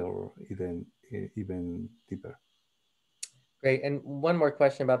country or even deeper. Great. And one more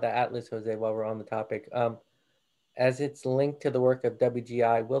question about the Atlas, Jose, while we're on the topic. As it's linked to the work of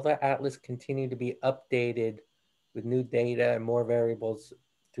WGI, will the Atlas continue to be updated with new data and more variables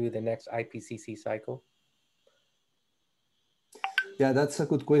through the next IPCC cycle? Yeah, that's a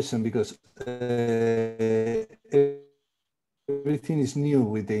good question, because everything is new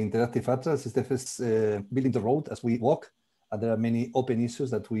with the interactive atlas. It's the first building the road as we walk, and there are many open issues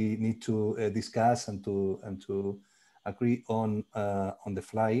that we need to discuss and to agree on the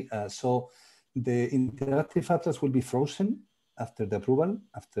fly. So the interactive atlas will be frozen after the approval,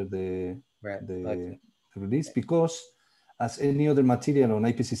 after the release, because as any other material on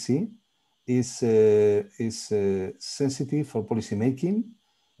IPCC is sensitive for policymaking.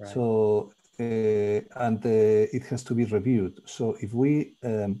 Right. So and it has to be reviewed. So if we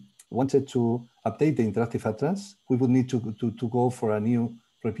wanted to update the interactive atlas, we would need to go for a new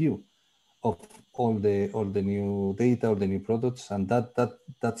review of all the new data, all the new products, and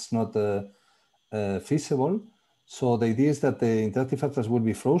that's not feasible. So the idea is that the interactive atlas will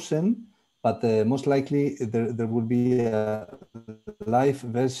be frozen, but most likely there will be a live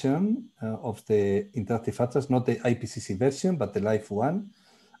version of the interactive atlas, not the IPCC version, but the live one.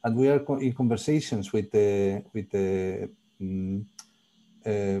 And we are in conversations with the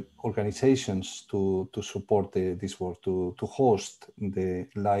organizations to support this work, to host the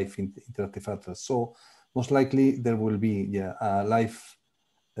live interactive atlas. So most likely there will be a live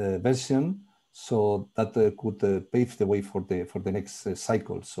version, so that could pave the way for the next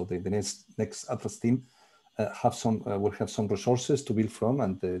cycle. So the next atlas team will have some resources to build from,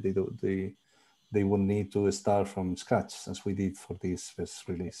 and they will need to start from scratch, as we did for this first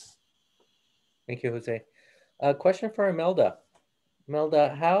release. Thank you, Jose. A question for Imelda.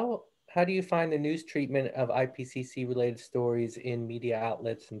 Imelda, how do you find the news treatment of IPCC related stories in media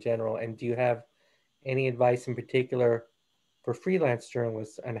outlets in general? And do you have any advice in particular for freelance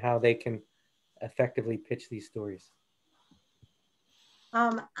journalists on how they can effectively pitch these stories?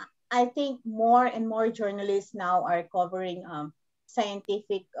 I think more and more journalists now are covering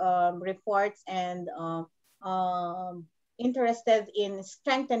scientific reports and interested in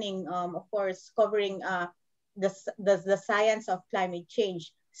strengthening, of course, covering the science of climate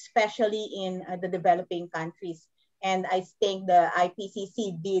change, especially in the developing countries. And I think the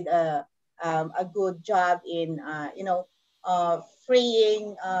IPCC did a good job in,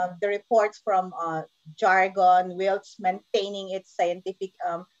 freeing the reports from jargon, whilst maintaining its scientific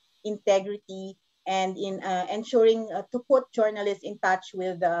integrity, and in ensuring to put journalists in touch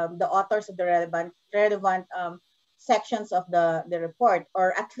with the authors of the relevant sections of the report,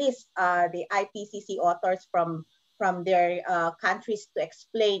 or at least the IPCC authors from their countries, to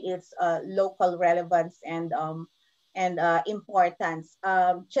explain its local relevance and importance.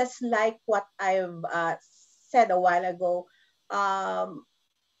 Just like what I've said a while ago,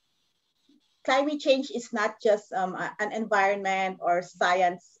 climate change is not just an environment or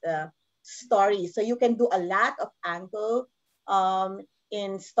science story. So you can do a lot of angle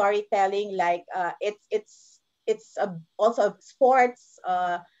in storytelling, like also sports,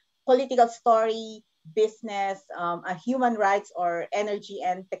 political story, business, a human rights or energy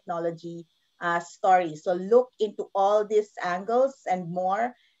and technology story. So look into all these angles and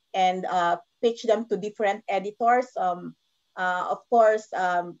more, and pitch them to different editors. Of course,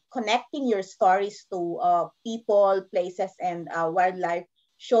 connecting your stories to people, places, and wildlife,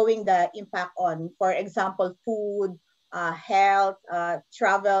 showing the impact on, for example, food, health,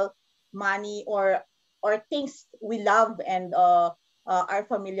 travel, money, or things we love and are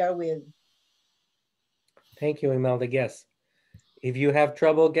familiar with. Thank you, Imelda. Yes, if you have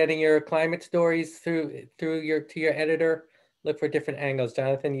trouble getting your climate stories to your editor, look for different angles.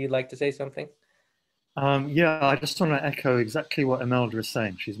 Jonathan, you'd like to say something? Yeah, I just want to echo exactly what Imelda is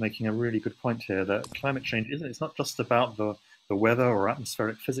saying. She's making a really good point here, that climate change it's not just about the weather or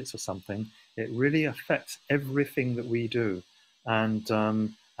atmospheric physics or something. It really affects everything that we do, and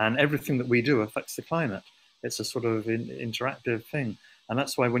everything that we do affects the climate. It's a sort of interactive thing, and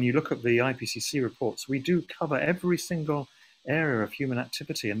that's why when you look at the IPCC reports, we do cover every single area of human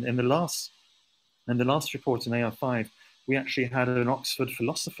activity. And in the last report in AR5, we actually had an Oxford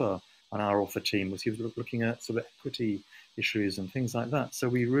philosopher on our author team, was he was looking at sort of equity issues and things like that. So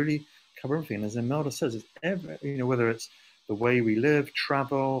we really cover everything. And as Imelda says, it's whether it's the way we live,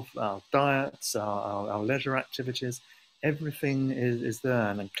 travel, our diets, our leisure activities, everything is there,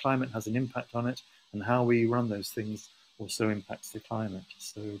 and climate has an impact on it, and how we run those things also impacts the climate.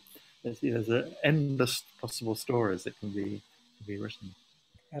 So there's endless possible stories that can be written.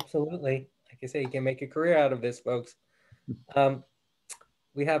 Absolutely. Like I say, you can make a career out of this, folks.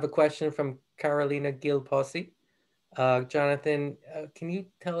 We have a question from Carolina Gil-Posse. Jonathan, can you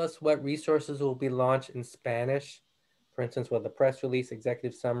tell us what resources will be launched in Spanish? For instance, will the press release,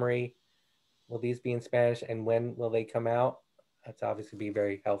 executive summary, will these be in Spanish, and when will they come out? That's obviously be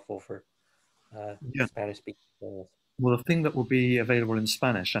very helpful for Spanish-speaking journalists. Well, the thing that will be available in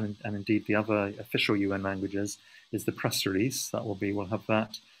Spanish, and indeed the other official UN languages, is the press release. We'll have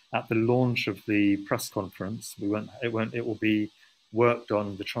that at the launch of the press conference. It will be worked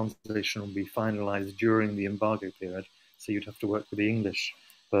on. The translation will be finalized during the embargo period. So you'd have to work with the English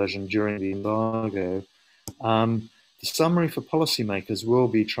version during the embargo. The summary for policymakers will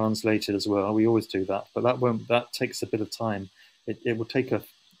be translated as well. We always do that, but that takes a bit of time. It will take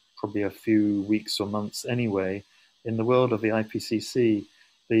probably a few weeks or months anyway. In the world of the IPCC,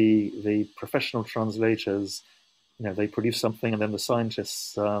 the professional translators, they produce something, and then the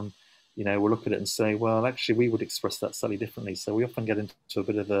scientists, will look at it and say, well, actually, we would express that slightly differently. So we often get into a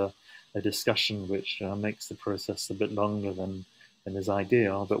bit of a discussion, which makes the process a bit longer than is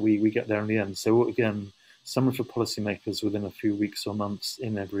ideal, but we get there in the end. So again, summary for policymakers within a few weeks or months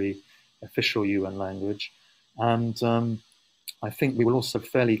in every official UN language. And I think we will also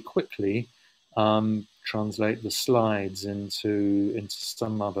fairly quickly translate the slides into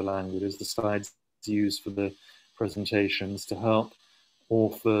some other languages. The slides used for the presentations to help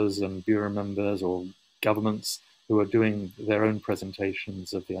authors and bureau members or governments who are doing their own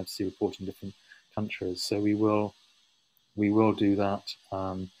presentations of the IPCC report in different countries. So we will do that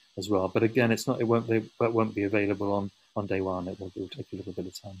as well. But again, it won't be available on day one. It will take a little bit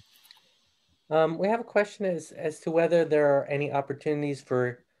of time. We have a question as to whether there are any opportunities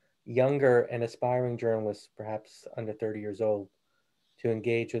for younger and aspiring journalists, perhaps under 30 years old, to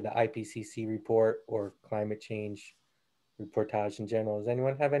engage with the IPCC report or climate change reportage in general. Does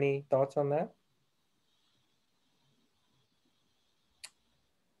anyone have any thoughts on that?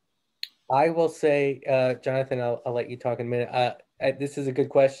 I will say, Jonathan, I'll let you talk in a minute. This is a good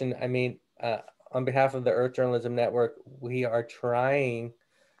question. I mean, on behalf of the Earth Journalism Network, we are trying,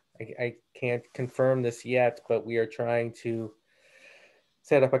 I can't confirm this yet, but we are trying to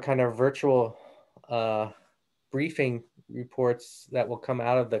set up a kind of virtual briefing reports that will come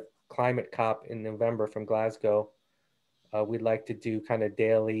out of the climate COP in November from Glasgow. We'd like to do kind of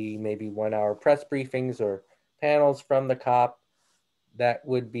daily, maybe 1 hour press briefings or panels from the COP that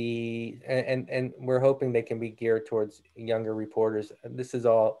would be, and we're hoping they can be geared towards younger reporters. This is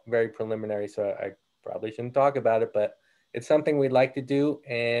all very preliminary, so I probably shouldn't talk about it, but it's something we'd like to do.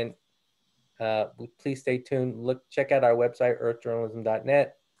 And please stay tuned. Check out our website,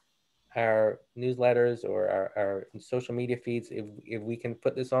 earthjournalism.net, our newsletters or our social media feeds. If we can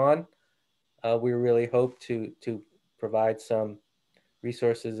put this on, we really hope to provide some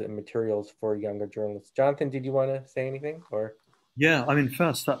resources and materials for younger journalists. Jonathan, did you want to say anything? Or yeah, I mean,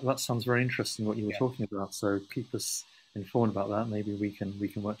 first that sounds very interesting what you were talking about. So keep us informed about that. Maybe we can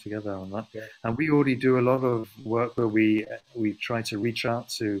work together on that. Yeah. And we already do a lot of work where we try to reach out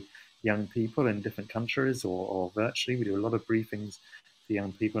to young people in different countries or virtually. We do a lot of briefings for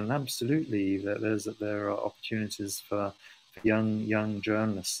young people, and absolutely there are opportunities for young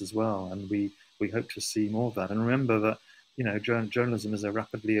journalists as well. And we hope to see more of that. And remember that journalism is a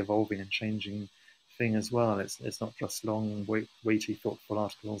rapidly evolving and changing thing as well. It's not just long, weighty, thoughtful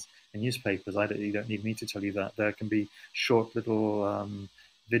articles in newspapers. You don't need me to tell you that. There can be short little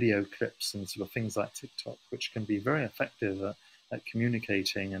video clips and sort of things like TikTok, which can be very effective at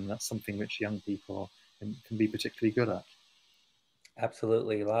communicating, and that's something which young people can be particularly good at.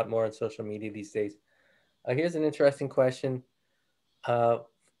 Absolutely, a lot more on social media these days. Here's an interesting question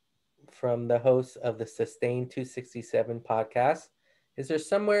from the host of the Sustain 267 podcast. Is there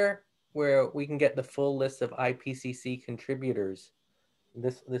somewhere where we can get the full list of IPCC contributors?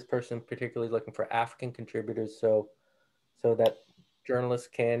 This person particularly is looking for African contributors, so that journalists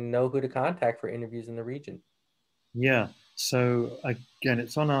can know who to contact for interviews in the region. Yeah. So again,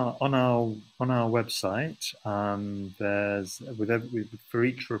 it's on our website. There's for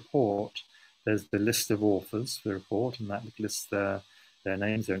each report, there's the list of authors for the report, and that lists their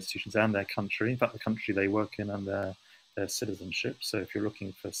names, their institutions, and their country. In fact, the country they work in and their citizenship. So if you're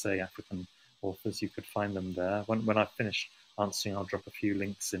looking for, say, African authors, you could find them there. When I finish answering, I'll drop a few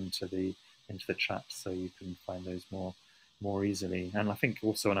links into the chat so you can find those more easily. And I think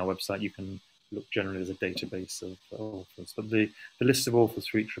also on our website you can look generally as a database of authors. But the list of authors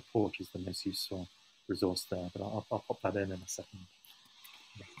for each report is the most useful resource there. But I'll pop that in a second.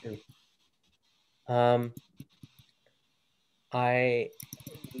 We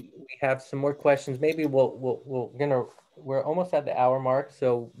have some more questions. Maybe we're almost at the hour mark,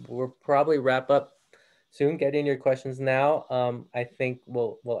 so we'll probably wrap up soon. Get in your questions now. I think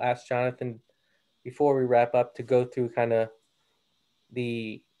we'll ask Jonathan before we wrap up to go through kind of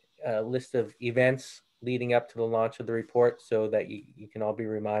the list of events leading up to the launch of the report, so that you can all be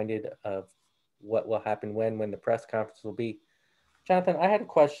reminded of what will happen when the press conference will be. Jonathan, I had a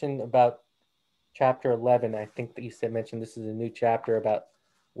question about chapter 11. I think that you mentioned this is a new chapter about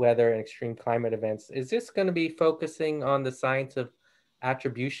weather and extreme climate events. Is this going to be focusing on the science of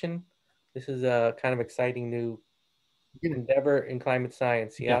attribution? This is a kind of exciting new endeavor in climate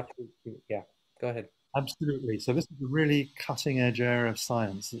science. Yeah. Go ahead. Absolutely. So this is a really cutting edge area of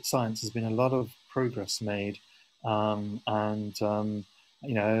science. Science has been a lot of progress made. As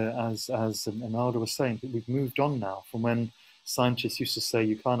Imelda was saying, we've moved on now from when scientists used to say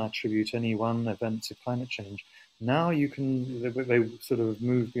you can't attribute any one event to climate change. Now they sort of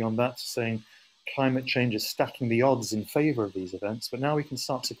moved beyond that to saying climate change is stacking the odds in favor of these events. But now we can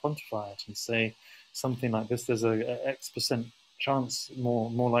start to quantify it and say something like this: there's a X% chance more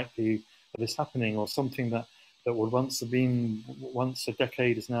likely of this happening, or something that would once have been once a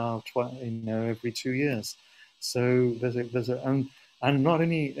decade is now every 2 years. So and not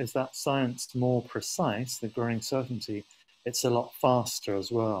only is that science more precise, the growing certainty, it's a lot faster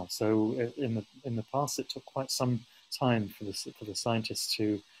as well. So in the past, it took quite some time for the scientists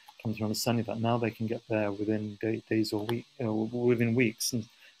to come to understanding that. Now they can get there within days or within weeks, and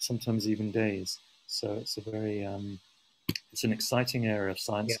sometimes even days. So it's a very it's an exciting area of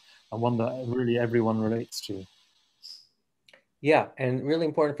science, and one that really everyone relates to. Yeah, and really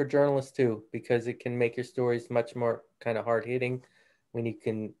important for journalists too, because it can make your stories much more kind of hard hitting when you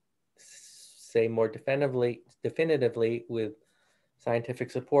can say more definitively with scientific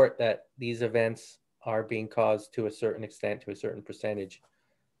support that these events are being caused to a certain extent, to a certain percentage,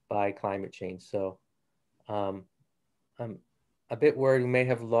 by climate change. So I'm a bit worried we may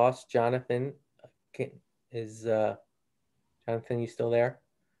have lost Jonathan. Jonathan, you still there?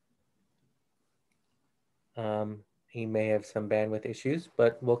 He may have some bandwidth issues,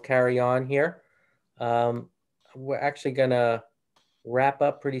 but we'll carry on here. We're actually gonna wrap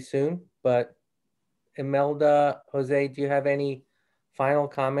up pretty soon, but Imelda, Jose, do you have any final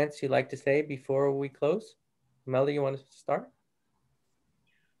comments you'd like to say before we close? Melody, you want to start?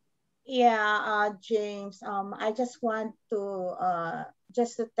 Yeah, James, I just want to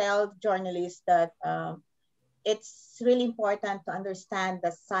tell journalists that it's really important to understand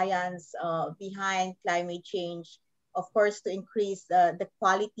the science behind climate change, of course, to increase the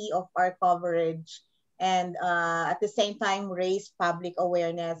quality of our coverage and at the same time raise public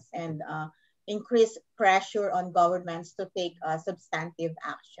awareness and increase pressure on governments to take substantive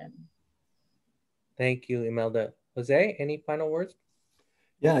action. Thank you, Imelda. Jose, any final words?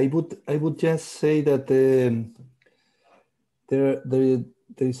 Yeah, I would just say that there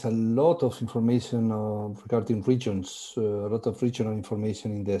is a lot of information regarding regions, a lot of regional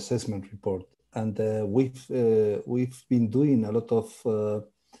information in the assessment report, and we've been doing a lot of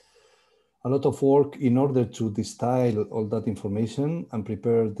work in order to distill all that information and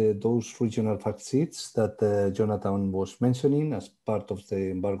prepare those regional fact sheets that Jonathan was mentioning as part of the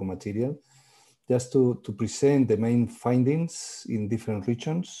embargo material, just to present the main findings in different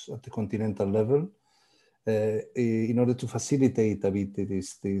regions at the continental level, in order to facilitate a bit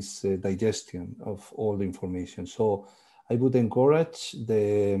this digestion of all the information. So I would encourage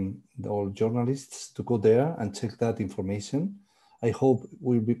all journalists to go there and check that information. I hope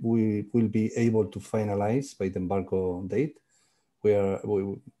we will be able to finalize by the embargo date. We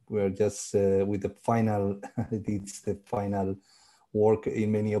are just with the final, it's the final work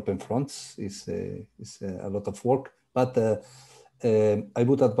in many open fronts. Is a lot of work, but I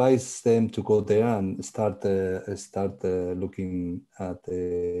would advise them to go there and start looking at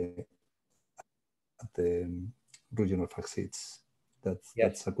the regional fact sheets.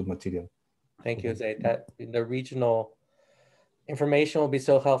 That's a good material. Thank you, Jose. That the regional information will be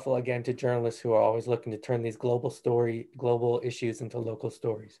so helpful again to journalists who are always looking to turn these global issues into local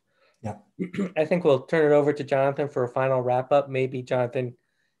stories. Yeah. I think we'll turn it over to Jonathan for a final wrap up. Maybe Jonathan,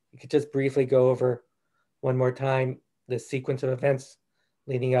 you could just briefly go over one more time the sequence of events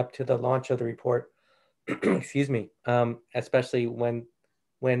leading up to the launch of the report. Excuse me, especially when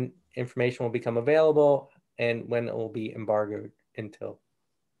information will become available and when it will be embargoed until,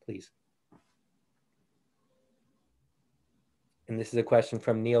 please. And this is a question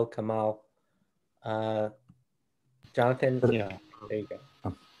from Neil Kamal. Jonathan, Yeah, there you go.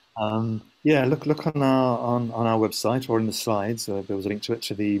 Yeah, look on our website or in the slides. There was a link to it,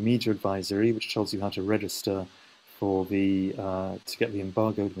 to the media advisory, which tells you how to register for the to get the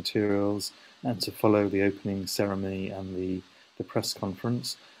embargoed materials and to follow the opening ceremony and the press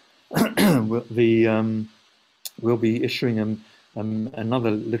conference. We'll be issuing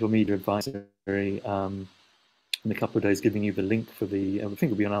another little media advisory in a couple of days, giving you the link for the. I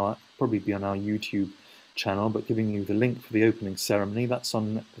think it'll be on probably be on our YouTube channel, but giving you the link for the opening ceremony. That's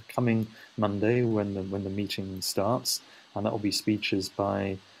on coming Monday when the meeting starts, and that will be speeches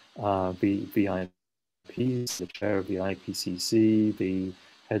by VIPs, the chair of the IPCC, the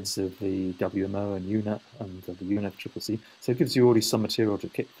heads of the WMO and UNEP and the UNFCCC. So it gives you already some material to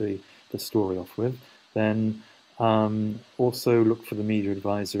kick the story off with. Then also look for the media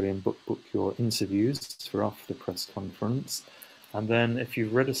advisory and book your interviews for after the press conference. And then if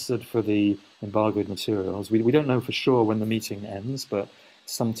you've registered for the embargoed materials, we don't know for sure when the meeting ends, but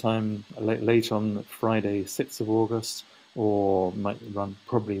sometime late on Friday, 6th of August, or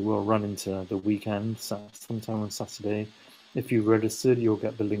probably will run into the weekend, sometime on Saturday. If you've registered, you'll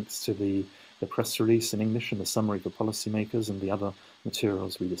get the links to the press release in English and the summary for policymakers and the other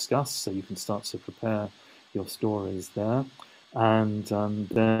materials we discussed, so you can start to prepare your stories there. And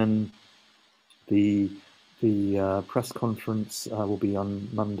then the press conference will be on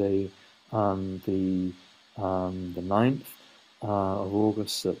Monday, the 9th of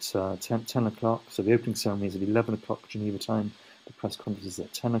August at 10 o'clock. So the opening ceremony is at 11 o'clock Geneva time. The press conference is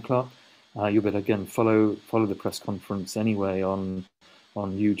at 10 o'clock. You'll better again follow the press conference anyway on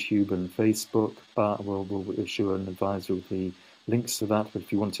YouTube and Facebook, but we'll issue an advisory with the links to that. But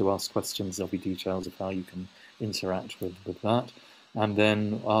if you want to ask questions, there'll be details of how you can interact with that. And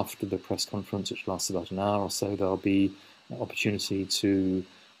then after the press conference, which lasts about an hour or so, there'll be an opportunity to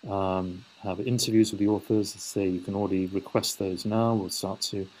have interviews with the authors. So you can already request those now. We'll start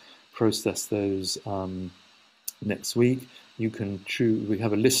to process those next week. You can choose. We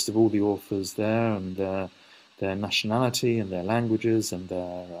have a list of all the authors there and their nationality and their languages and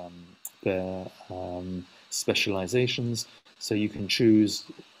their specializations. So you can choose,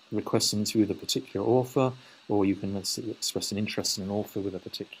 request an interview with a particular author, or you can express an interest in an author with a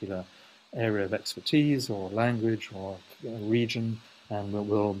particular area of expertise or language or region, and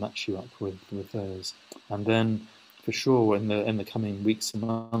we'll match you up with those. And then for sure in the coming weeks and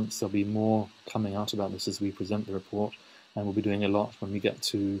months, there'll be more coming out about this as we present the report, and we'll be doing a lot when we get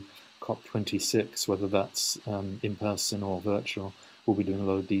to COP26, whether that's in person or virtual, we'll be doing a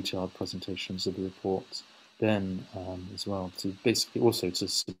lot of detailed presentations of the reports then as well, to basically also to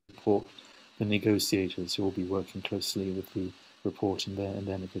support the negotiators who will be working closely with the report in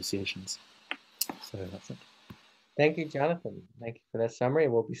their negotiations. So that's it. Thank you, Jonathan. Thank you for that summary.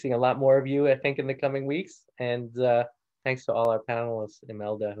 We'll be seeing a lot more of you, I think, in the coming weeks. And thanks to all our panelists,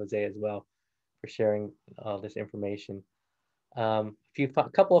 Imelda, Jose as well, for sharing all this information. A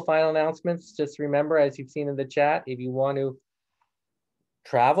couple of final announcements. Just remember, as you've seen in the chat, if you want to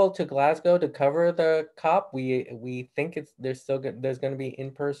travel to Glasgow to cover the COP, we think there's going to be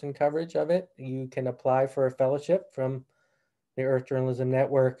in-person coverage of it. You can apply for a fellowship from the Earth Journalism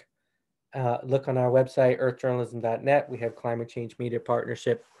Network. Look on our website, earthjournalism.net. We have Climate Change Media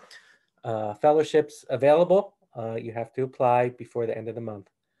Partnership fellowships available. You have to apply before the end of the month.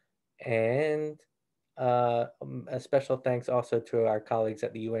 And a special thanks also to our colleagues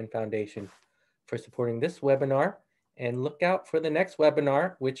at the UN Foundation for supporting this webinar. And look out for the next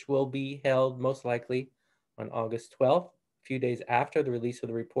webinar, which will be held most likely on August 12th, a few days after the release of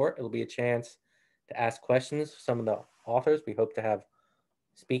the report. It'll be a chance to ask questions to some of the authors we hope to have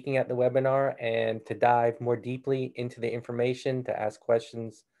speaking at the webinar, and to dive more deeply into the information, to ask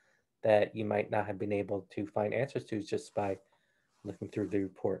questions that you might not have been able to find answers to just by looking through the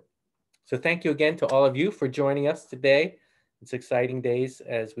report. So thank you again to all of you for joining us today. It's exciting days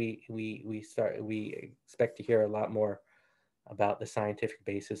as we expect to hear a lot more about the scientific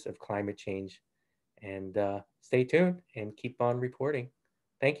basis of climate change. And stay tuned and keep on reporting.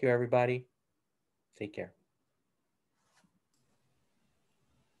 Thank you, everybody. Take care.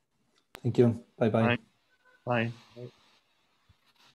 Thank you. Bye-bye. Bye. Bye. Bye.